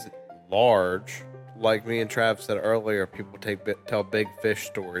 It is large. Like me and Trav said earlier, people tell big fish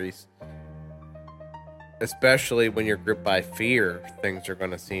stories. Especially when you're gripped by fear, things are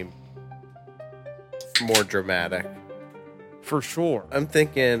going to seem more dramatic. For sure. I'm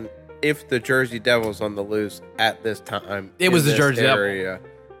thinking if the Jersey Devil's on the loose at this time, it was the Jersey area, Devil.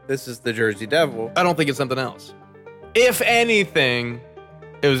 This is the Jersey Devil. I don't think it's something else. If anything,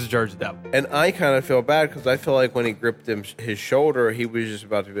 it was the Jersey Devil. And I kind of feel bad because I feel like when he gripped his shoulder, he was just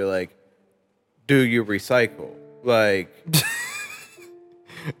about to be like, do you recycle? Like,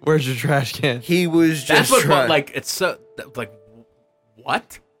 where's your trash can? He was just that's what like it's so like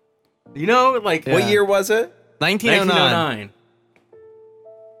what? You know, like what year was it? 1909.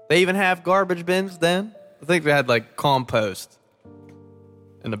 They even have garbage bins then? I think they had like compost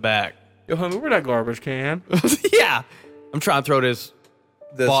in the back. Yo, homie, where that garbage can? Yeah. I'm trying to throw this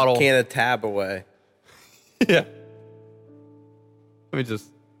bottle can of Tab away. Yeah. Let me just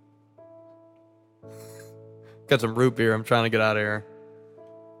got some root beer. I'm trying to get out of here.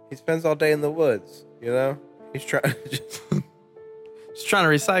 He spends all day in the woods, you know? He's trying just trying to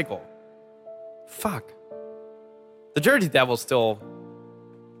recycle. Fuck. The Jersey Devil's still...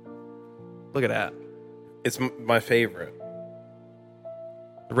 Look at that. It's my favorite.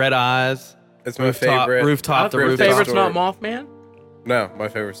 The red eyes. It's my favorite. Rooftop to Your rooftop. favorite's not Mothman? No, my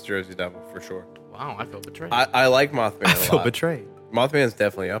favorite's Jersey Devil, for sure. Wow, I feel betrayed. I like Mothman I a feel lot. betrayed. Mothman's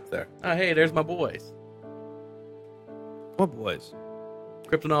definitely up there. Oh, hey, there's my boys. What boys?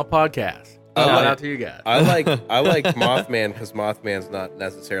 Kryptonaut Podcast. I Shout like- out to you guys. I like Mothman because Mothman's not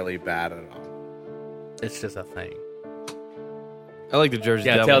necessarily bad at all. It's just a thing. I like the Jersey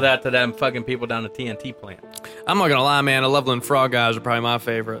Yeah, Devil. tell that to them fucking people down the TNT plant. I'm not gonna lie, man. The Loveland Frog guys are probably my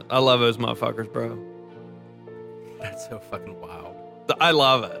favorite. I love those motherfuckers, bro. That's so fucking wild. I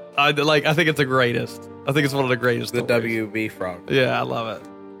love it. I think it's the greatest. I think it's one of the greatest. The stories. WB frog. Yeah, I love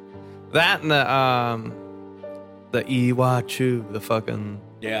it. That and the Iwachu, the fucking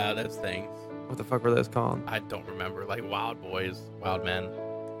Yeah, those things. what the fuck were those called? I don't remember. Like Wild Boys, Wild Men.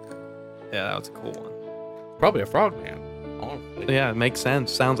 Yeah, that was a cool one. Probably a frog man. Honestly. Yeah, it makes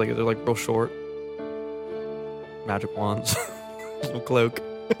sense. Sounds like it. They're like real short. Magic wands. Little cloak.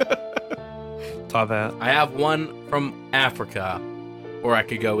 Top hat. I have one from Africa. or I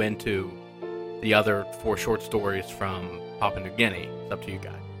could go into the other 4 short stories from Papua New Guinea. It's up to you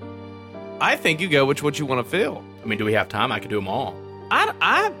guys. I think you go with what you want to feel. I mean, do we have time? I could do them all.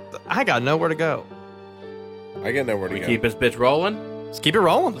 I got nowhere to go. I got nowhere to We go. keep this bitch rolling? Let's keep it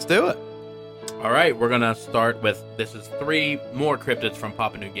rolling. Let's do it. All right, we're going to start with, this is 3 more cryptids from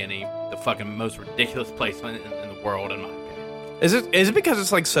Papua New Guinea, the fucking most ridiculous place in the world, in my opinion. Is it because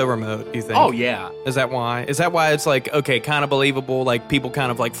it's like so remote, you think? Oh, yeah. Is that why? Is that why it's like, okay, kind of believable? Like people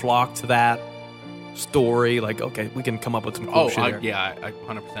kind of like flock to that story? Like, okay, we can come up with some cool shit here. Yeah, I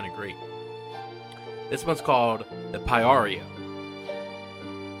 100% agree. This one's called the Pyario.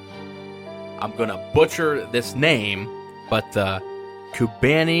 I'm going to butcher this name, but the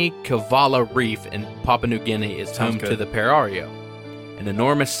Kubani Kavala Reef in Papua New Guinea is home to the Pyario, an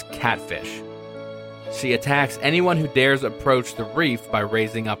enormous catfish. She attacks anyone who dares approach the reef by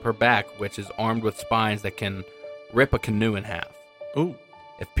raising up her back, which is armed with spines that can rip a canoe in half. Ooh.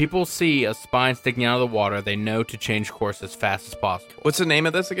 If people see a spine sticking out of the water, they know to change course as fast as possible. What's the name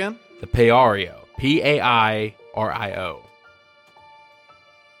of this again? The Pyario. Pairio.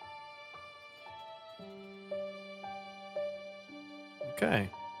 Okay.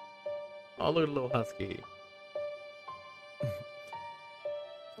 Oh, look at the little husky.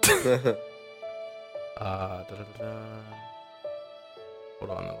 Hold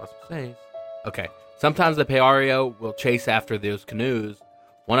on, let's say. Okay. Sometimes the Pyario will chase after those canoes,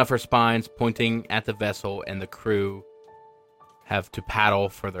 one of her spines pointing at the vessel, and the crew have to paddle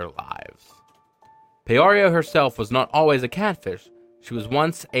for their lives. Pyario herself was not always a catfish. She was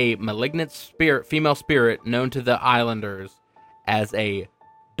once a malignant female spirit known to the islanders as a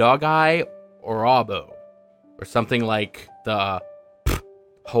Dogai Orabo, or something like the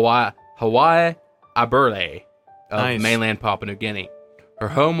Hawaii Aberle of mainland Papua New Guinea. Her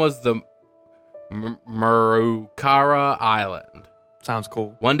home was the Murukara Island. Sounds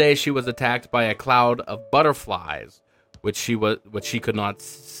cool. One day she was attacked by a cloud of butterflies, which she could not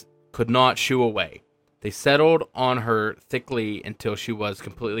shoo away. They settled on her thickly until she was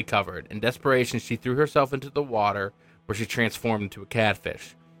completely covered. In desperation, she threw herself into the water, where she transformed into a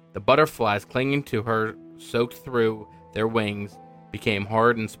catfish. The butterflies clinging to her, soaked through their wings, became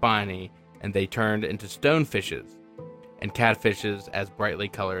hard and spiny, and they turned into stonefishes and catfishes as brightly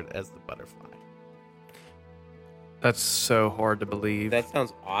colored as the butterfly. That's so hard to believe. That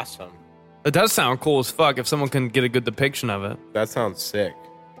sounds awesome. It does sound cool as fuck if someone can get a good depiction of it. That sounds sick.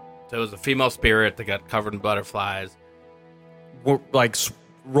 So it was a female spirit that got covered in butterflies. Like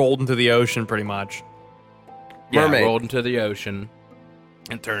rolled into the ocean pretty much. Yeah, Mermaid. rolled into the ocean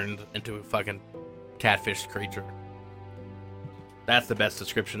and turned into a fucking catfish creature. That's the best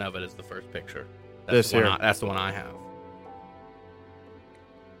description of it, is the first picture. That's the one I have.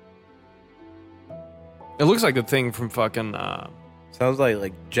 It looks like the thing from fucking Sounds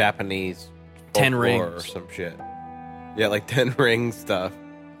like Japanese 10 folklore Rings or some shit. Yeah, like 10 Rings stuff.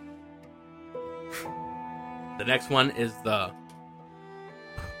 The next one is the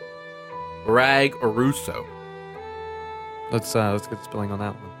Oragoruso. Let's get the spelling on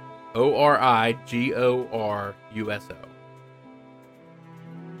that one. Origoruso.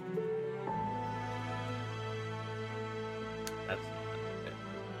 That's not it.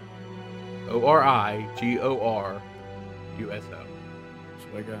 Origoruso. That's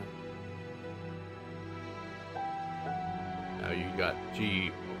what I got. Now you got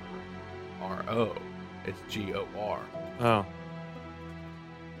G-R-O. It's G-O-R. Oh.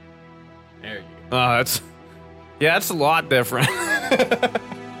 There you go. Oh, that's a lot different.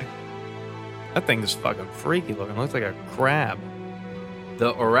 That thing is fucking freaky looking. It looks like a crab.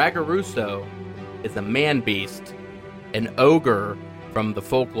 The Oragoruso is a man-beast, an ogre from the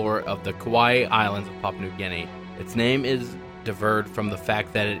folklore of the Kauai Islands of Papua New Guinea. Its name is derived from the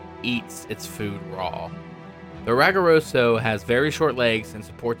fact that it eats its food raw. The Oragoruso has very short legs and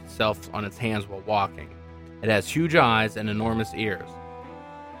supports itself on its hands while walking. It has huge eyes and enormous ears.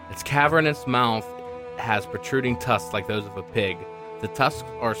 Its cavernous mouth has protruding tusks like those of a pig. The tusks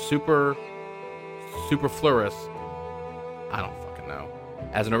are superfluous. I don't fucking know.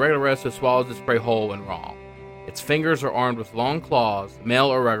 As an Oragoruso swallows its prey whole when raw. Its fingers are armed with long claws.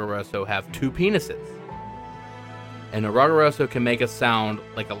 Male Oragoruso have 2 penises. An Oragoruso can make a sound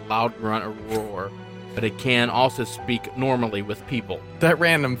like a loud grunt or roar, but it can also speak normally with people. That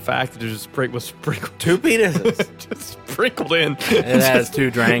random fact that was sprinkled. 2 penises. Just sprinkled in. It has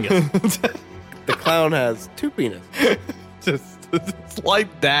 2 drangas. The clown has 2 penises. Just a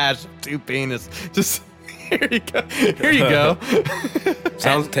slight dash of 2 penis. Just here you go. Here you go.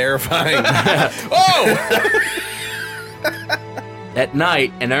 Sounds terrifying. Oh! At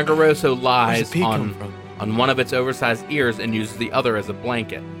night, an Oragoruso lies Where's the pee on come from? on one of its oversized ears and uses the other as a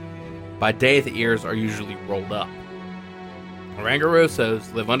blanket. By day, the ears are usually rolled up.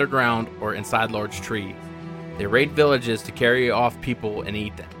 Orangarosos live underground or inside large trees. They raid villages to carry off people and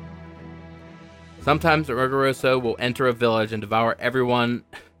eat them. Sometimes an Orangaroso will enter a village and devour everyone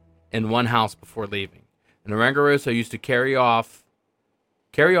in one house before leaving. An Orangaroso used to carry off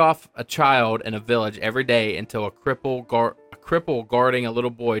a child in a village every day until a cripple guarding a little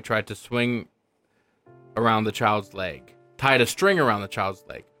boy tried to swing around the child's leg, tied a string around the child's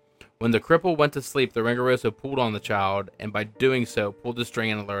leg. When the cripple went to sleep, the Orangaroso pulled on the child, and by doing so, pulled the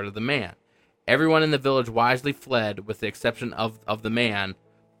string and alerted the man. Everyone in the village wisely fled, with the exception of a man,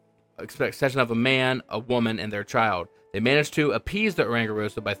 a woman, and their child. They managed to appease the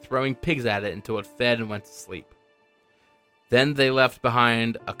Orangaroso by throwing pigs at it until it fed and went to sleep. Then they left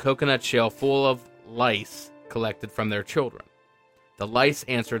behind a coconut shell full of lice collected from their children. The lice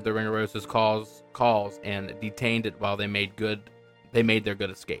answered the Orangaroso's calls and detained it while they made their good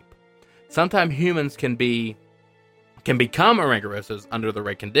escape. Sometimes humans can become Orangarosos under the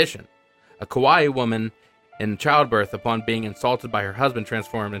right condition. A Kauai woman in childbirth, upon being insulted by her husband,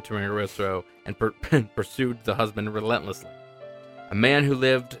 transformed into an Orangaroso and pursued the husband relentlessly. A man who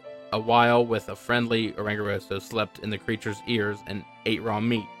lived a while with a friendly Orangaroso slept in the creature's ears and ate raw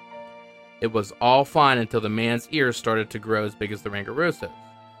meat. It was all fine until the man's ears started to grow as big as the Orangaroso's.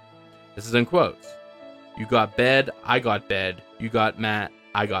 This is in quotes. You got bed, I got bed. You got mat,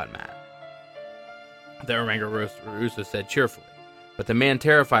 I got mat. The Orangaroso said cheerfully. But the man,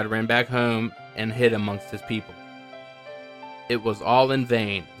 terrified, ran back home and hid amongst his people. It was all in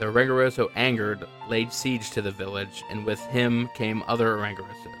vain. The Orangaroso, angered, laid siege to the village, and with him came other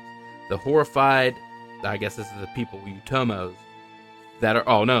Orangarosos. The horrified, I guess this is the people, Utomos, that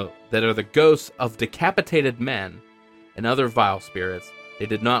are the ghosts of decapitated men and other vile spirits. They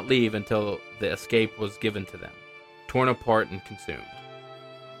did not leave until the escape was given to them, torn apart and consumed.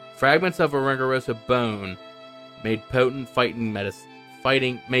 Fragments of Orangaroso bone made potent fighting medicine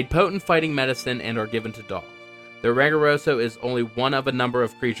and are given to dogs. The Orangaroso is only one of a number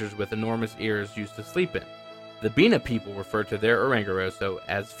of creatures with enormous ears used to sleep in. The Bina people refer to their Orangaroso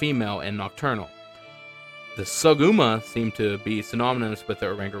as female and nocturnal. The Soguma seem to be synonymous with the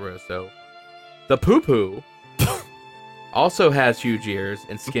Orangaroso. The Poo-Poo also has huge ears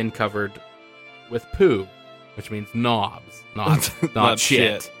and skin covered with poo, which means knobs, not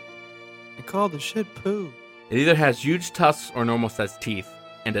shit. They call the shit poo. It either has huge tusks or normal-sized teeth,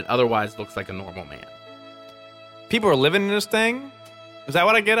 and it otherwise looks like a normal man. People are living in this thing? Is that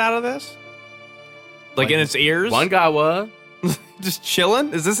what I get out of this? Like in its ears? One guy was. Just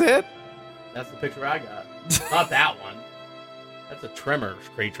chilling? Is this it? That's the picture I got. Not that one. That's a Tremors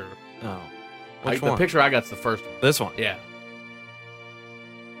creature. Oh. The picture I got's the first one. This one? Yeah.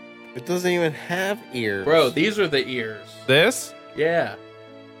 It doesn't even have ears. Bro, these are the ears. This? Yeah.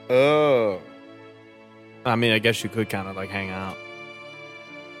 Oh. I mean, I guess you could kind of like hang out.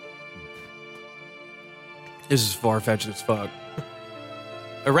 This is far-fetched as fuck.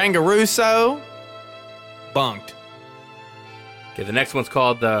 Orangaroso bunked. Okay, the next one's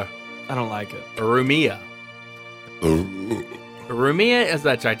called the I don't like it. Urumia. Urumia is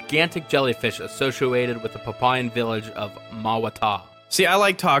a gigantic jellyfish associated with the Papuan village of Mawata. See, I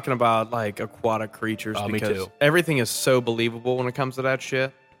like talking about like aquatic creatures Me because too. everything is so believable when it comes to that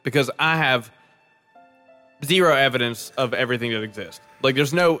shit. Because I have zero evidence of everything that exists. Like,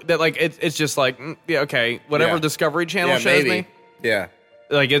 there's no that like it's just like yeah, okay, whatever Yeah. Discovery Channel Yeah, shows maybe. me. Yeah.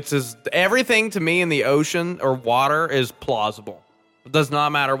 Like it's just everything to me in the ocean or water is plausible. It does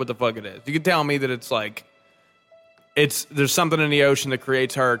not matter what the fuck it is. You can tell me that it's like there's something in the ocean that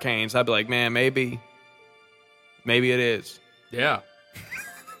creates hurricanes. I'd be like, man, maybe it is. Yeah.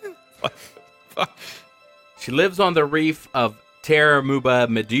 She lives on the reef of Terramuba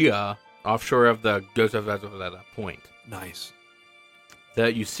Medea, offshore of the Ghost of that point. Nice. The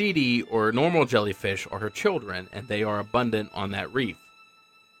Eucidi, or normal jellyfish, are her children, and they are abundant on that reef.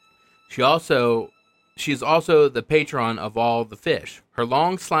 She is also the patron of all the fish. Her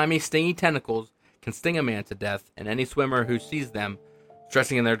long, slimy, stingy tentacles can sting a man to death, and any swimmer who sees them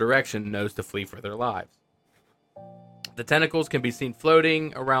stretching in their direction knows to flee for their lives. The tentacles can be seen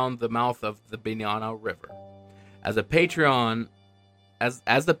floating around the mouth of the Binyana River. As the patron, I don't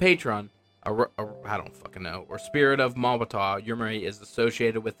fucking know, or spirit of Mawata, Yurmari is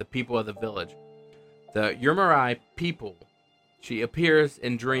associated with the people of the village. The Yurmari people, she appears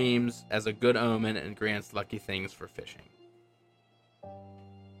in dreams as a good omen and grants lucky things for fishing.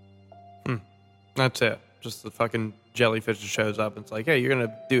 That's it. Just the fucking jellyfish that shows up and it's like, hey, you're going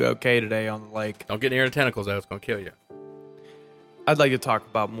to do okay today on the lake. Don't get near the tentacles, though. It's going to kill you. I'd like to talk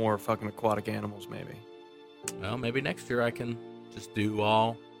about more fucking aquatic animals, maybe. Well, maybe next year I can just do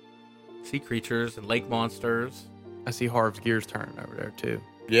all sea creatures and lake monsters. I see Harv's gears turning over there, too.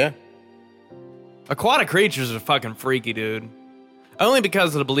 Yeah. Aquatic creatures are fucking freaky, dude. Only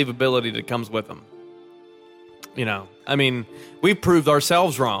because of the believability that comes with them. You know, I mean, we've proved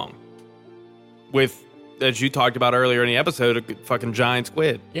ourselves wrong with, as you talked about earlier in the episode, a fucking giant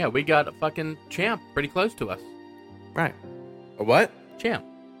squid. Yeah, we got a fucking Champ pretty close to us. Right. A what? Champ.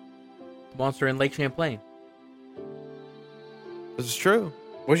 The monster in Lake Champlain. This is true.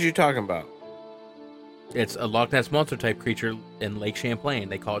 What are you talking about? It's a Loch Ness Monster type creature in Lake Champlain.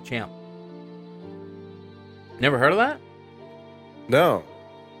 They call it Champ. Never heard of that? No.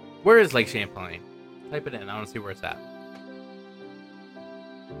 Where is Lake Champlain? Type it in. I want to see where it's at.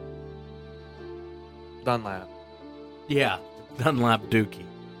 Dunlap. Yeah, Dunlap Dookie.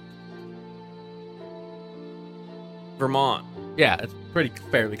 Vermont. Yeah, it's pretty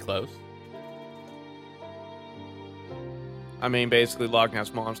fairly close. I mean, basically Loch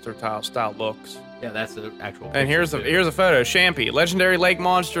Ness Monster style looks. Yeah, that's the actual. And here's a photo. Champy, legendary lake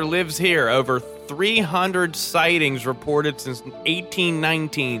monster, lives here. Over 300 sightings reported since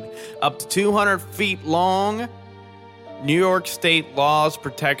 1819. Up to 200 feet long. New York state laws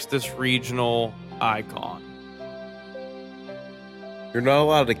protects this regional icon. You're not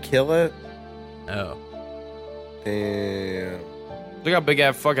allowed to kill it? Oh. Damn. Look how big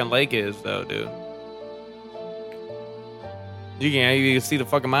that fucking lake is, though, dude. You can see the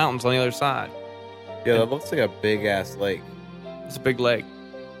fucking mountains on the other side. Yeah, that looks like a big ass lake. It's a big lake.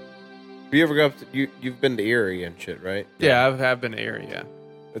 Have you ever go up to, you've been to Erie and shit, right? Yeah, I've been to Erie, yeah.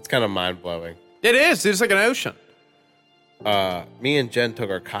 It's kind of mind blowing. It is. It's like an ocean. Me and Jen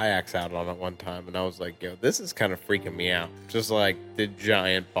took our kayaks out on it one time, and I was like, yo, this is kind of freaking me out. Just like the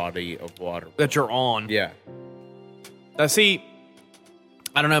giant body of water. That you're on. Yeah. Now, see,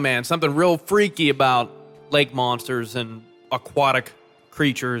 I don't know, man. Something real freaky about lake monsters and aquatic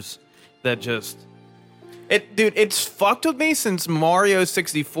creatures that just... Dude, it's fucked with me since Mario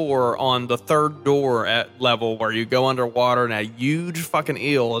 64 on the third door at level where you go underwater and a huge fucking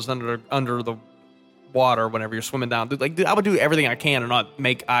eel is under the water whenever you're swimming down. Dude, I would do everything I can to not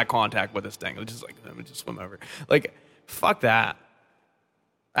make eye contact with this thing. It's just like, let me just swim over. Like, fuck that.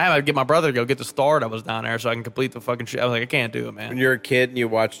 I had to get my brother to go get the star that was down there so I can complete the fucking shit. I was like, I can't do it, man. When you're a kid and you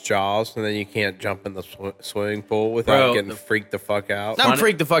watch Jaws and then you can't jump in the swimming pool without getting freaked the fuck out. I'm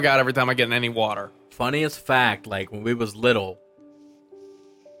freaked the fuck out every time I get in any water. Funniest fact, like when we was little,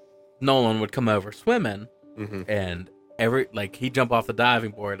 Nolan would come over swimming, and he'd jump off the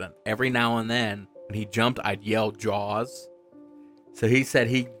diving board, and every now and then when he jumped, I'd yell Jaws. So he said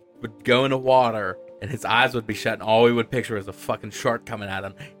he would go in the water and his eyes would be shut, and all we would picture was a fucking shark coming at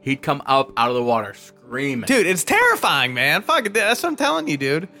him. He'd come up out of the water screaming. Dude, it's terrifying, man. Fuck it. That's what I'm telling you,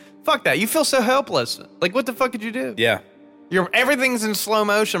 dude. Fuck that. You feel so helpless. Like, what the fuck did you do? Yeah. Everything's in slow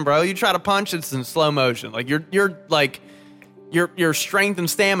motion, bro. You try to punch, it's in slow motion. Like your strength and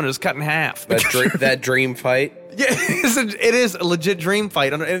stamina is cut in half. That dream fight. Yeah, it is a legit dream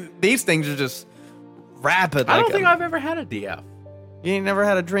fight. And these things are just rapid. I don't think I've ever had a DF. You ain't never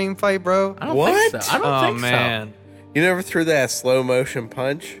had a dream fight, bro? I don't think so. I don't think man. You never threw that slow motion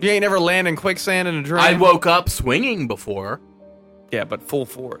punch? You ain't never landed in quicksand in a dream? I woke up swinging before. Yeah, but full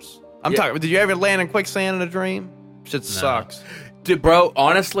force. I'm talking. Did you ever land in quicksand in a dream? Shit sucks. Dude, bro,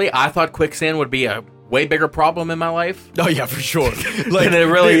 honestly, I thought quicksand would be a way bigger problem in my life. Oh, yeah, for sure. And it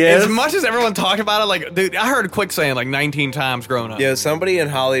really is. As much as everyone talked about it, like, dude, I heard quicksand like 19 times growing up. Yeah, somebody in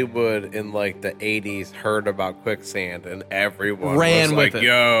Hollywood in like the 80s heard about quicksand, and everyone ran was with like, it.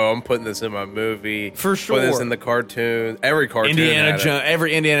 yo, I'm putting this in my movie. For sure. Putting this in the cartoon. Every cartoon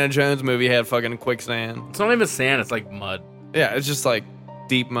Every Indiana Jones movie had fucking quicksand. It's not even sand, it's like mud. Yeah, it's just like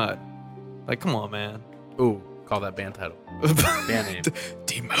deep mud. Like, come on, man. Ooh, call that band title. Band name.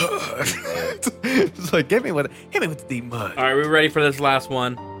 Deep mud. It's like, hit me with the deep mud. All right, we ready for this last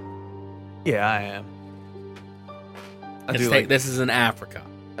one? Yeah, I am. This is in Africa.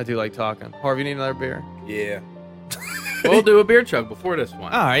 I do like talking. Harvey, you need another beer? Yeah. We'll do a beer chug before this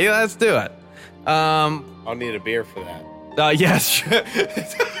one. All right, let's do it. I'll need a beer for that. Yes.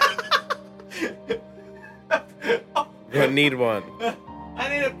 I need one. I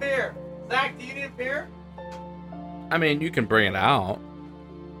need a beer. Zach, do you need a beer? I mean, you can bring it out.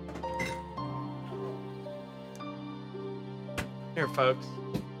 Here, folks.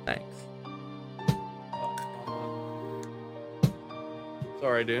 Thanks.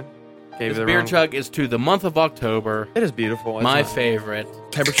 Sorry, dude. This beer chug is to the month of October. It is beautiful. It's my nice. favorite.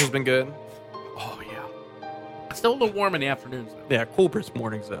 Temperature's been good. Oh, yeah. It's still a little warm in the afternoons, though. Yeah, cool brisk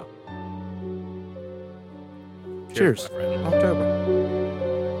mornings, though. Cheers. My friend. October.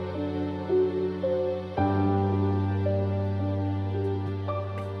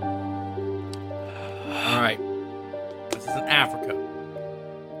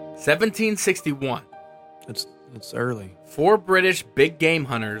 1761. It's early. 4 British big game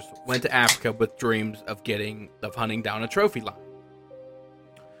hunters went to Africa with dreams of hunting down a trophy lion.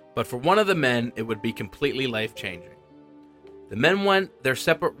 But for one of the men, it would be completely life-changing. The men went their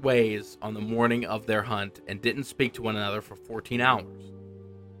separate ways on the morning of their hunt and didn't speak to one another for 14 hours.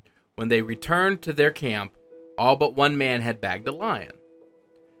 When they returned to their camp, all but one man had bagged a lion.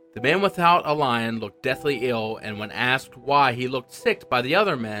 The man without a lion looked deathly ill, and when asked why he looked sick by the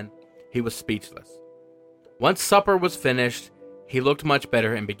other men, he was speechless. Once supper was finished, he looked much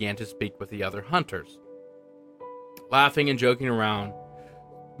better and began to speak with the other hunters, laughing and joking around,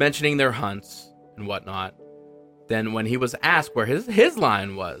 mentioning their hunts and whatnot. Then when he was asked where his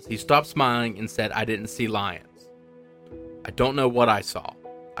lion was, he stopped smiling and said, "I didn't see lions. I don't know what I saw.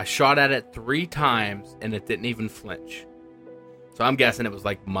 I shot at it 3 times and it didn't even flinch." So I'm guessing it was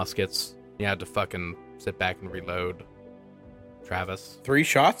like muskets. You had to fucking sit back and reload. Travis. 3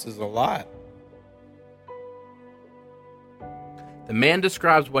 shots is a lot. The man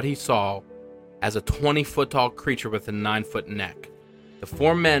describes what he saw as a 20-foot-tall creature with a 9-foot neck. The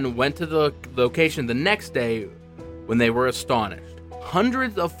 4 men went to the location the next day when they were astonished.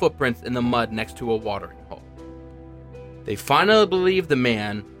 Hundreds of footprints in the mud next to a watering hole. They finally believed the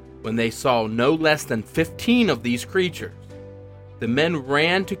man when they saw no less than 15 of these creatures. The men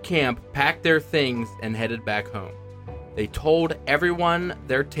ran to camp, packed their things, and headed back home. They told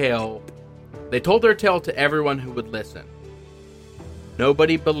their tale to everyone who would listen.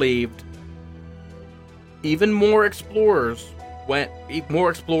 Nobody believed. Even more explorers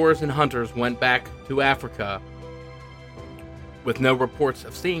and hunters went back to Africa with no reports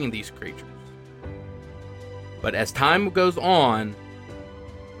of seeing these creatures. But as time goes on,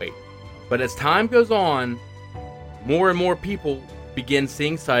 more and more people begin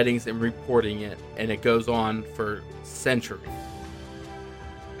seeing sightings and reporting it, and it goes on for centuries.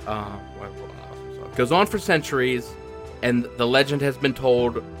 It goes on for centuries, and the legend has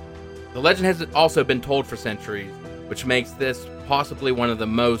also been told for centuries, which makes this possibly one of the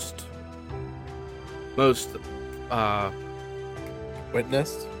most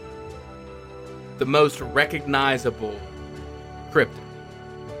Witnessed? The most recognizable cryptid.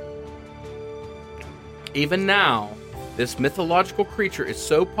 Even now, this mythological creature is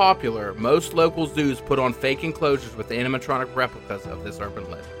so popular, most local zoos put on fake enclosures with animatronic replicas of this urban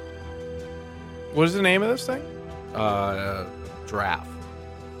legend. What is the name of this thing? Giraffe.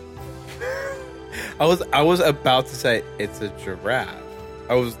 I was about to say it's a giraffe.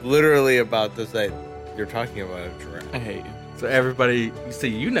 I was literally about to say you're talking about a giraffe. I hate you. So everybody,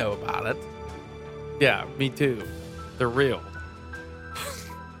 you know about it. Yeah, me too. They're real.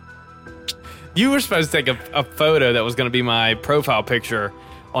 You were supposed to take a photo that was going to be my profile picture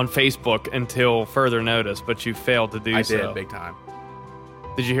on Facebook until further notice, but you failed to do so. I did, big time.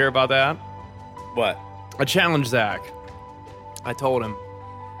 Did you hear about that? What? I challenged Zach. I told him.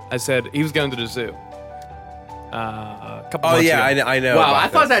 I said he was going to the zoo. A couple months ago. I know. Wow, I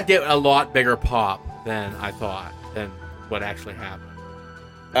thought that did a lot bigger pop than what actually happened.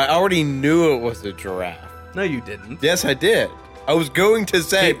 I already knew it was a giraffe. No, you didn't. Yes, I did. I was going to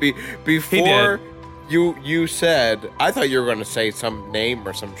say before you said, I thought you were going to say some name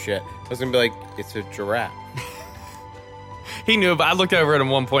or some shit. I was going to be like, it's a giraffe. He knew, but I looked over at him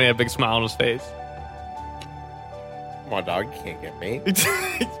one point and had a big smile on his face. Come on, dog, you can't get me.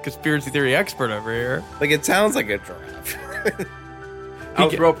 Conspiracy theory expert over here. Like, it sounds like a giraffe. I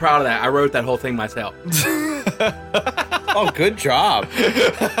was real proud of that. I wrote that whole thing myself. Oh, good job.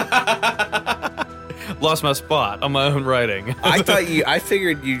 Lost my spot on my own writing. I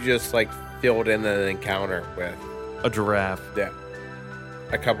figured you just, like, filled in an encounter with a giraffe. Yeah.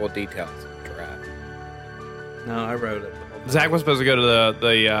 A couple of details of giraffe. No, I wrote it. Zach was supposed to go to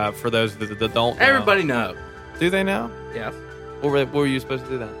the for those that don't know. Everybody knows. Do they know? Yes. What were you supposed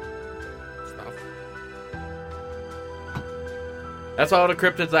to do then? Stuff. That's all the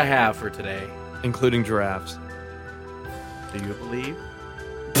cryptids I have for today. Including giraffes. Do you believe?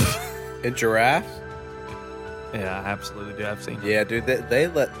 In giraffes? Yeah, I absolutely do. I've seen them. Yeah, dude, they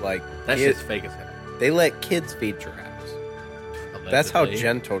let, like... That's just fake as hell. They let kids feed giraffes. Allegedly. That's how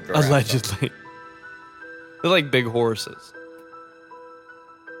gentle giraffes Allegedly. Are. They're like big horses.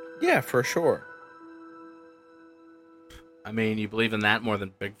 Yeah, for sure. I mean, you believe in that more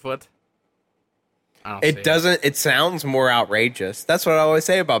than Bigfoot? It sounds more outrageous. That's what I always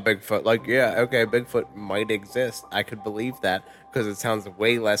say about Bigfoot. Like, yeah, okay, Bigfoot might exist. I could believe that because it sounds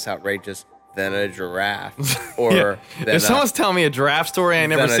way less outrageous than a giraffe. Or if someone's telling me a giraffe story, I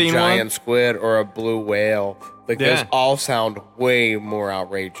ain't never seen one. A giant squid or a blue whale. Like, those all sound way more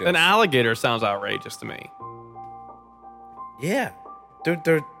outrageous. An alligator sounds outrageous to me. Yeah.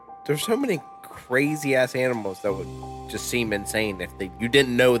 They're there's so many crazy ass animals that would just seem insane if you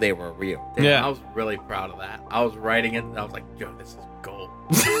didn't know they were real. Damn, Yeah. I was really proud of that. I was writing it, and I was like, yo, this is gold.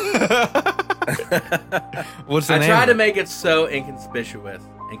 What's the I name? tried to make it so inconspicuous.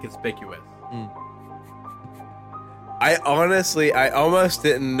 I almost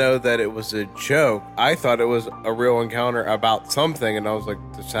didn't know that it was a joke. I thought it was a real encounter about something, and I was like,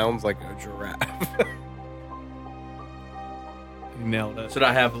 this sounds like a giraffe. You nailed it. Should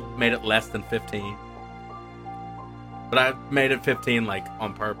I have made it less than 15? But I made it 15, like,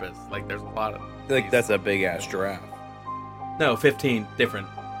 on purpose. Like, there's a lot of... Like, that's a big ass giraffe. No, 15 different...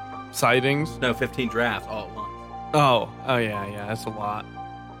 Sightings? No, 15 drafts all at once. Oh, yeah, that's a lot.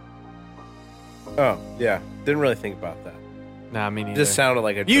 Oh, yeah. Didn't really think about that. Nah, me neither. Just sounded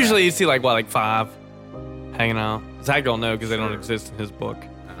like a giraffe. Usually you see like 5 hanging out. Zach don't know because they don't exist in his book.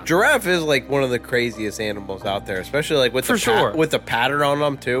 Giraffe is like one of the craziest animals out there, especially like with with the pattern on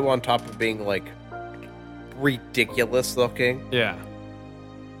them too, on top of being like ridiculous looking. Yeah.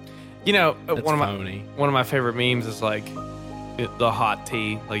 You know, That's one phony. of my favorite memes is like the hot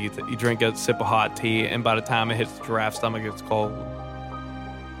tea. Like you drink a sip of hot tea, and by the time it hits the giraffe's stomach, it's cold.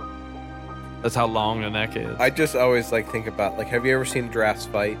 That's how long the neck is. I just always like think about like, have you ever seen giraffes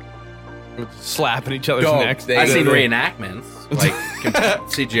fight? Slapping each other's Dog, necks. I've seen They- reenactments. Like,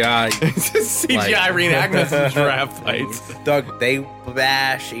 CGI. CGI Like- reenactments of giraffe fights. Doug, they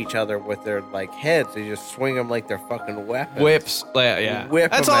bash each other with their like heads. They just swing them like they're fucking weapons. Whips. Yeah.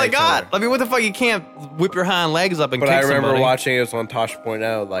 Whip That's them all I at each got. other. I mean, what the fuck? You can't whip your hind legs up and But kick I remember somebody. watching it was on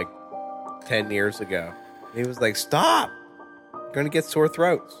Tosh.0 like 10 years ago. He was like, "Stop! You're gonna get sore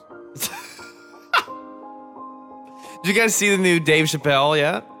throats." Did you guys see the new Dave Chappelle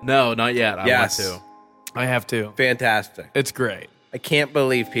yet? No, not yet. I Yes. want to. I have to. Fantastic. It's great. I can't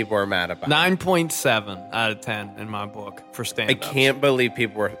believe people are mad about it. 9.7 out of 10 in my book for I stand-ups. can't believe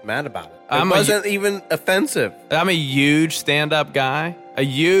people were mad about it. It I'm a- wasn't even offensive. I'm a huge stand-up guy.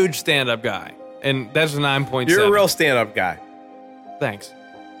 And that's a 9.7. You're a real stand-up guy. Thanks.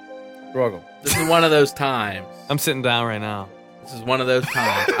 You're welcome. This is one of those times. I'm sitting down right now. This is one of those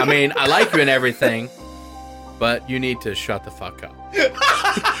times. I mean, I like you and everything, but you need to shut the fuck up.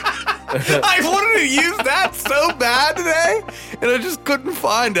 I wanted to use that so bad today, and I just couldn't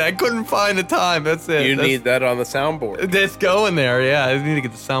find it. I couldn't find the time. That's it. You That's- need that on the soundboard. That's going there, yeah. I need to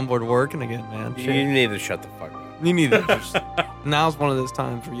get the soundboard working again, man. You Shit. need to shut the fuck up. You need to just... Now's one of those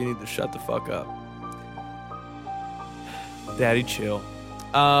times where you need to shut the fuck up. Daddy, chill.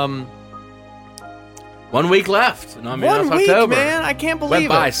 1 week left. No, I mean, 1 that's week, October. man. I can't believe Went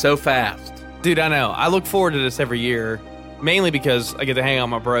by it. so fast. Dude, I know. I look forward to this every year, mainly because I get to hang out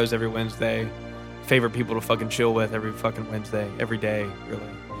with my bros every Wednesday. Favorite people to fucking chill with every fucking Wednesday, every day, really.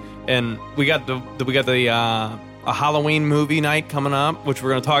 And we got a Halloween movie night coming up, which we're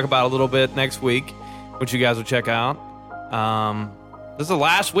going to talk about a little bit next week, which you guys will check out. This is the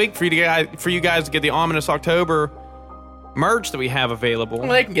last week for you guys to get the Ominous October merch that we have available. Well,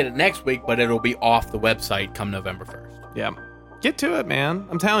 they can get it next week, but it'll be off the website come November 1st. Yeah. Get to it, man.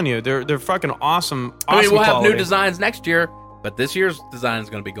 I'm telling you, they're fucking awesome. I mean, we'll have quality. new designs next year, but this year's design is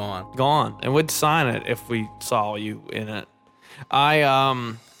going to be gone. Gone, and we'd sign it if we saw you in it. I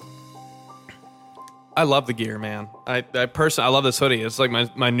love the gear, man. I personally, I love this hoodie. It's like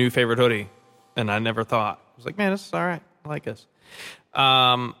my new favorite hoodie, and I never thought. I was like, man, this is all right. I like this.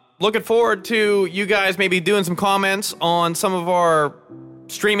 Looking forward to you guys maybe doing some comments on some of our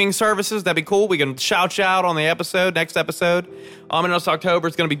streaming services. That'd be cool. We can shout you out on the next episode. Ominous October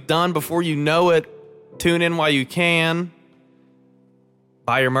is going to be done before you know it. Tune in while you can.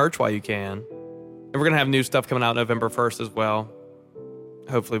 Buy your merch while you can. And we're going to have new stuff coming out November 1st as well.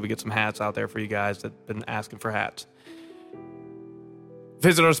 Hopefully we get some hats out there for you guys that have been asking for hats.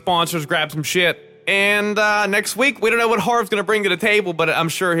 Visit our sponsors, grab some shit. And next week, we don't know what Harv's going to bring to the table, but I'm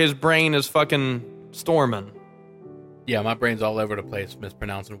sure his brain is fucking storming. Yeah, my brain's all over the place,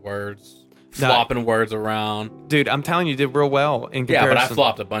 mispronouncing words, flopping words around. Dude, I'm telling you, you did real well in Yeah, comparison. but I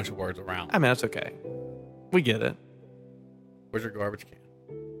flopped a bunch of words around. I mean, that's okay. We get it. Where's your garbage can?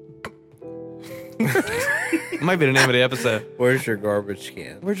 It might be the name of the episode. Where's your garbage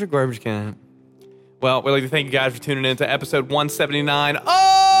can? Where's your garbage can? Well, we'd like to thank you guys for tuning in to episode 179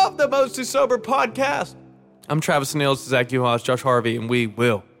 of the Mostly Sober Podcast. I'm Travis Nils, Zach Uhas, Josh Harvey, and we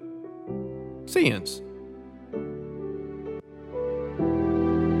will see you.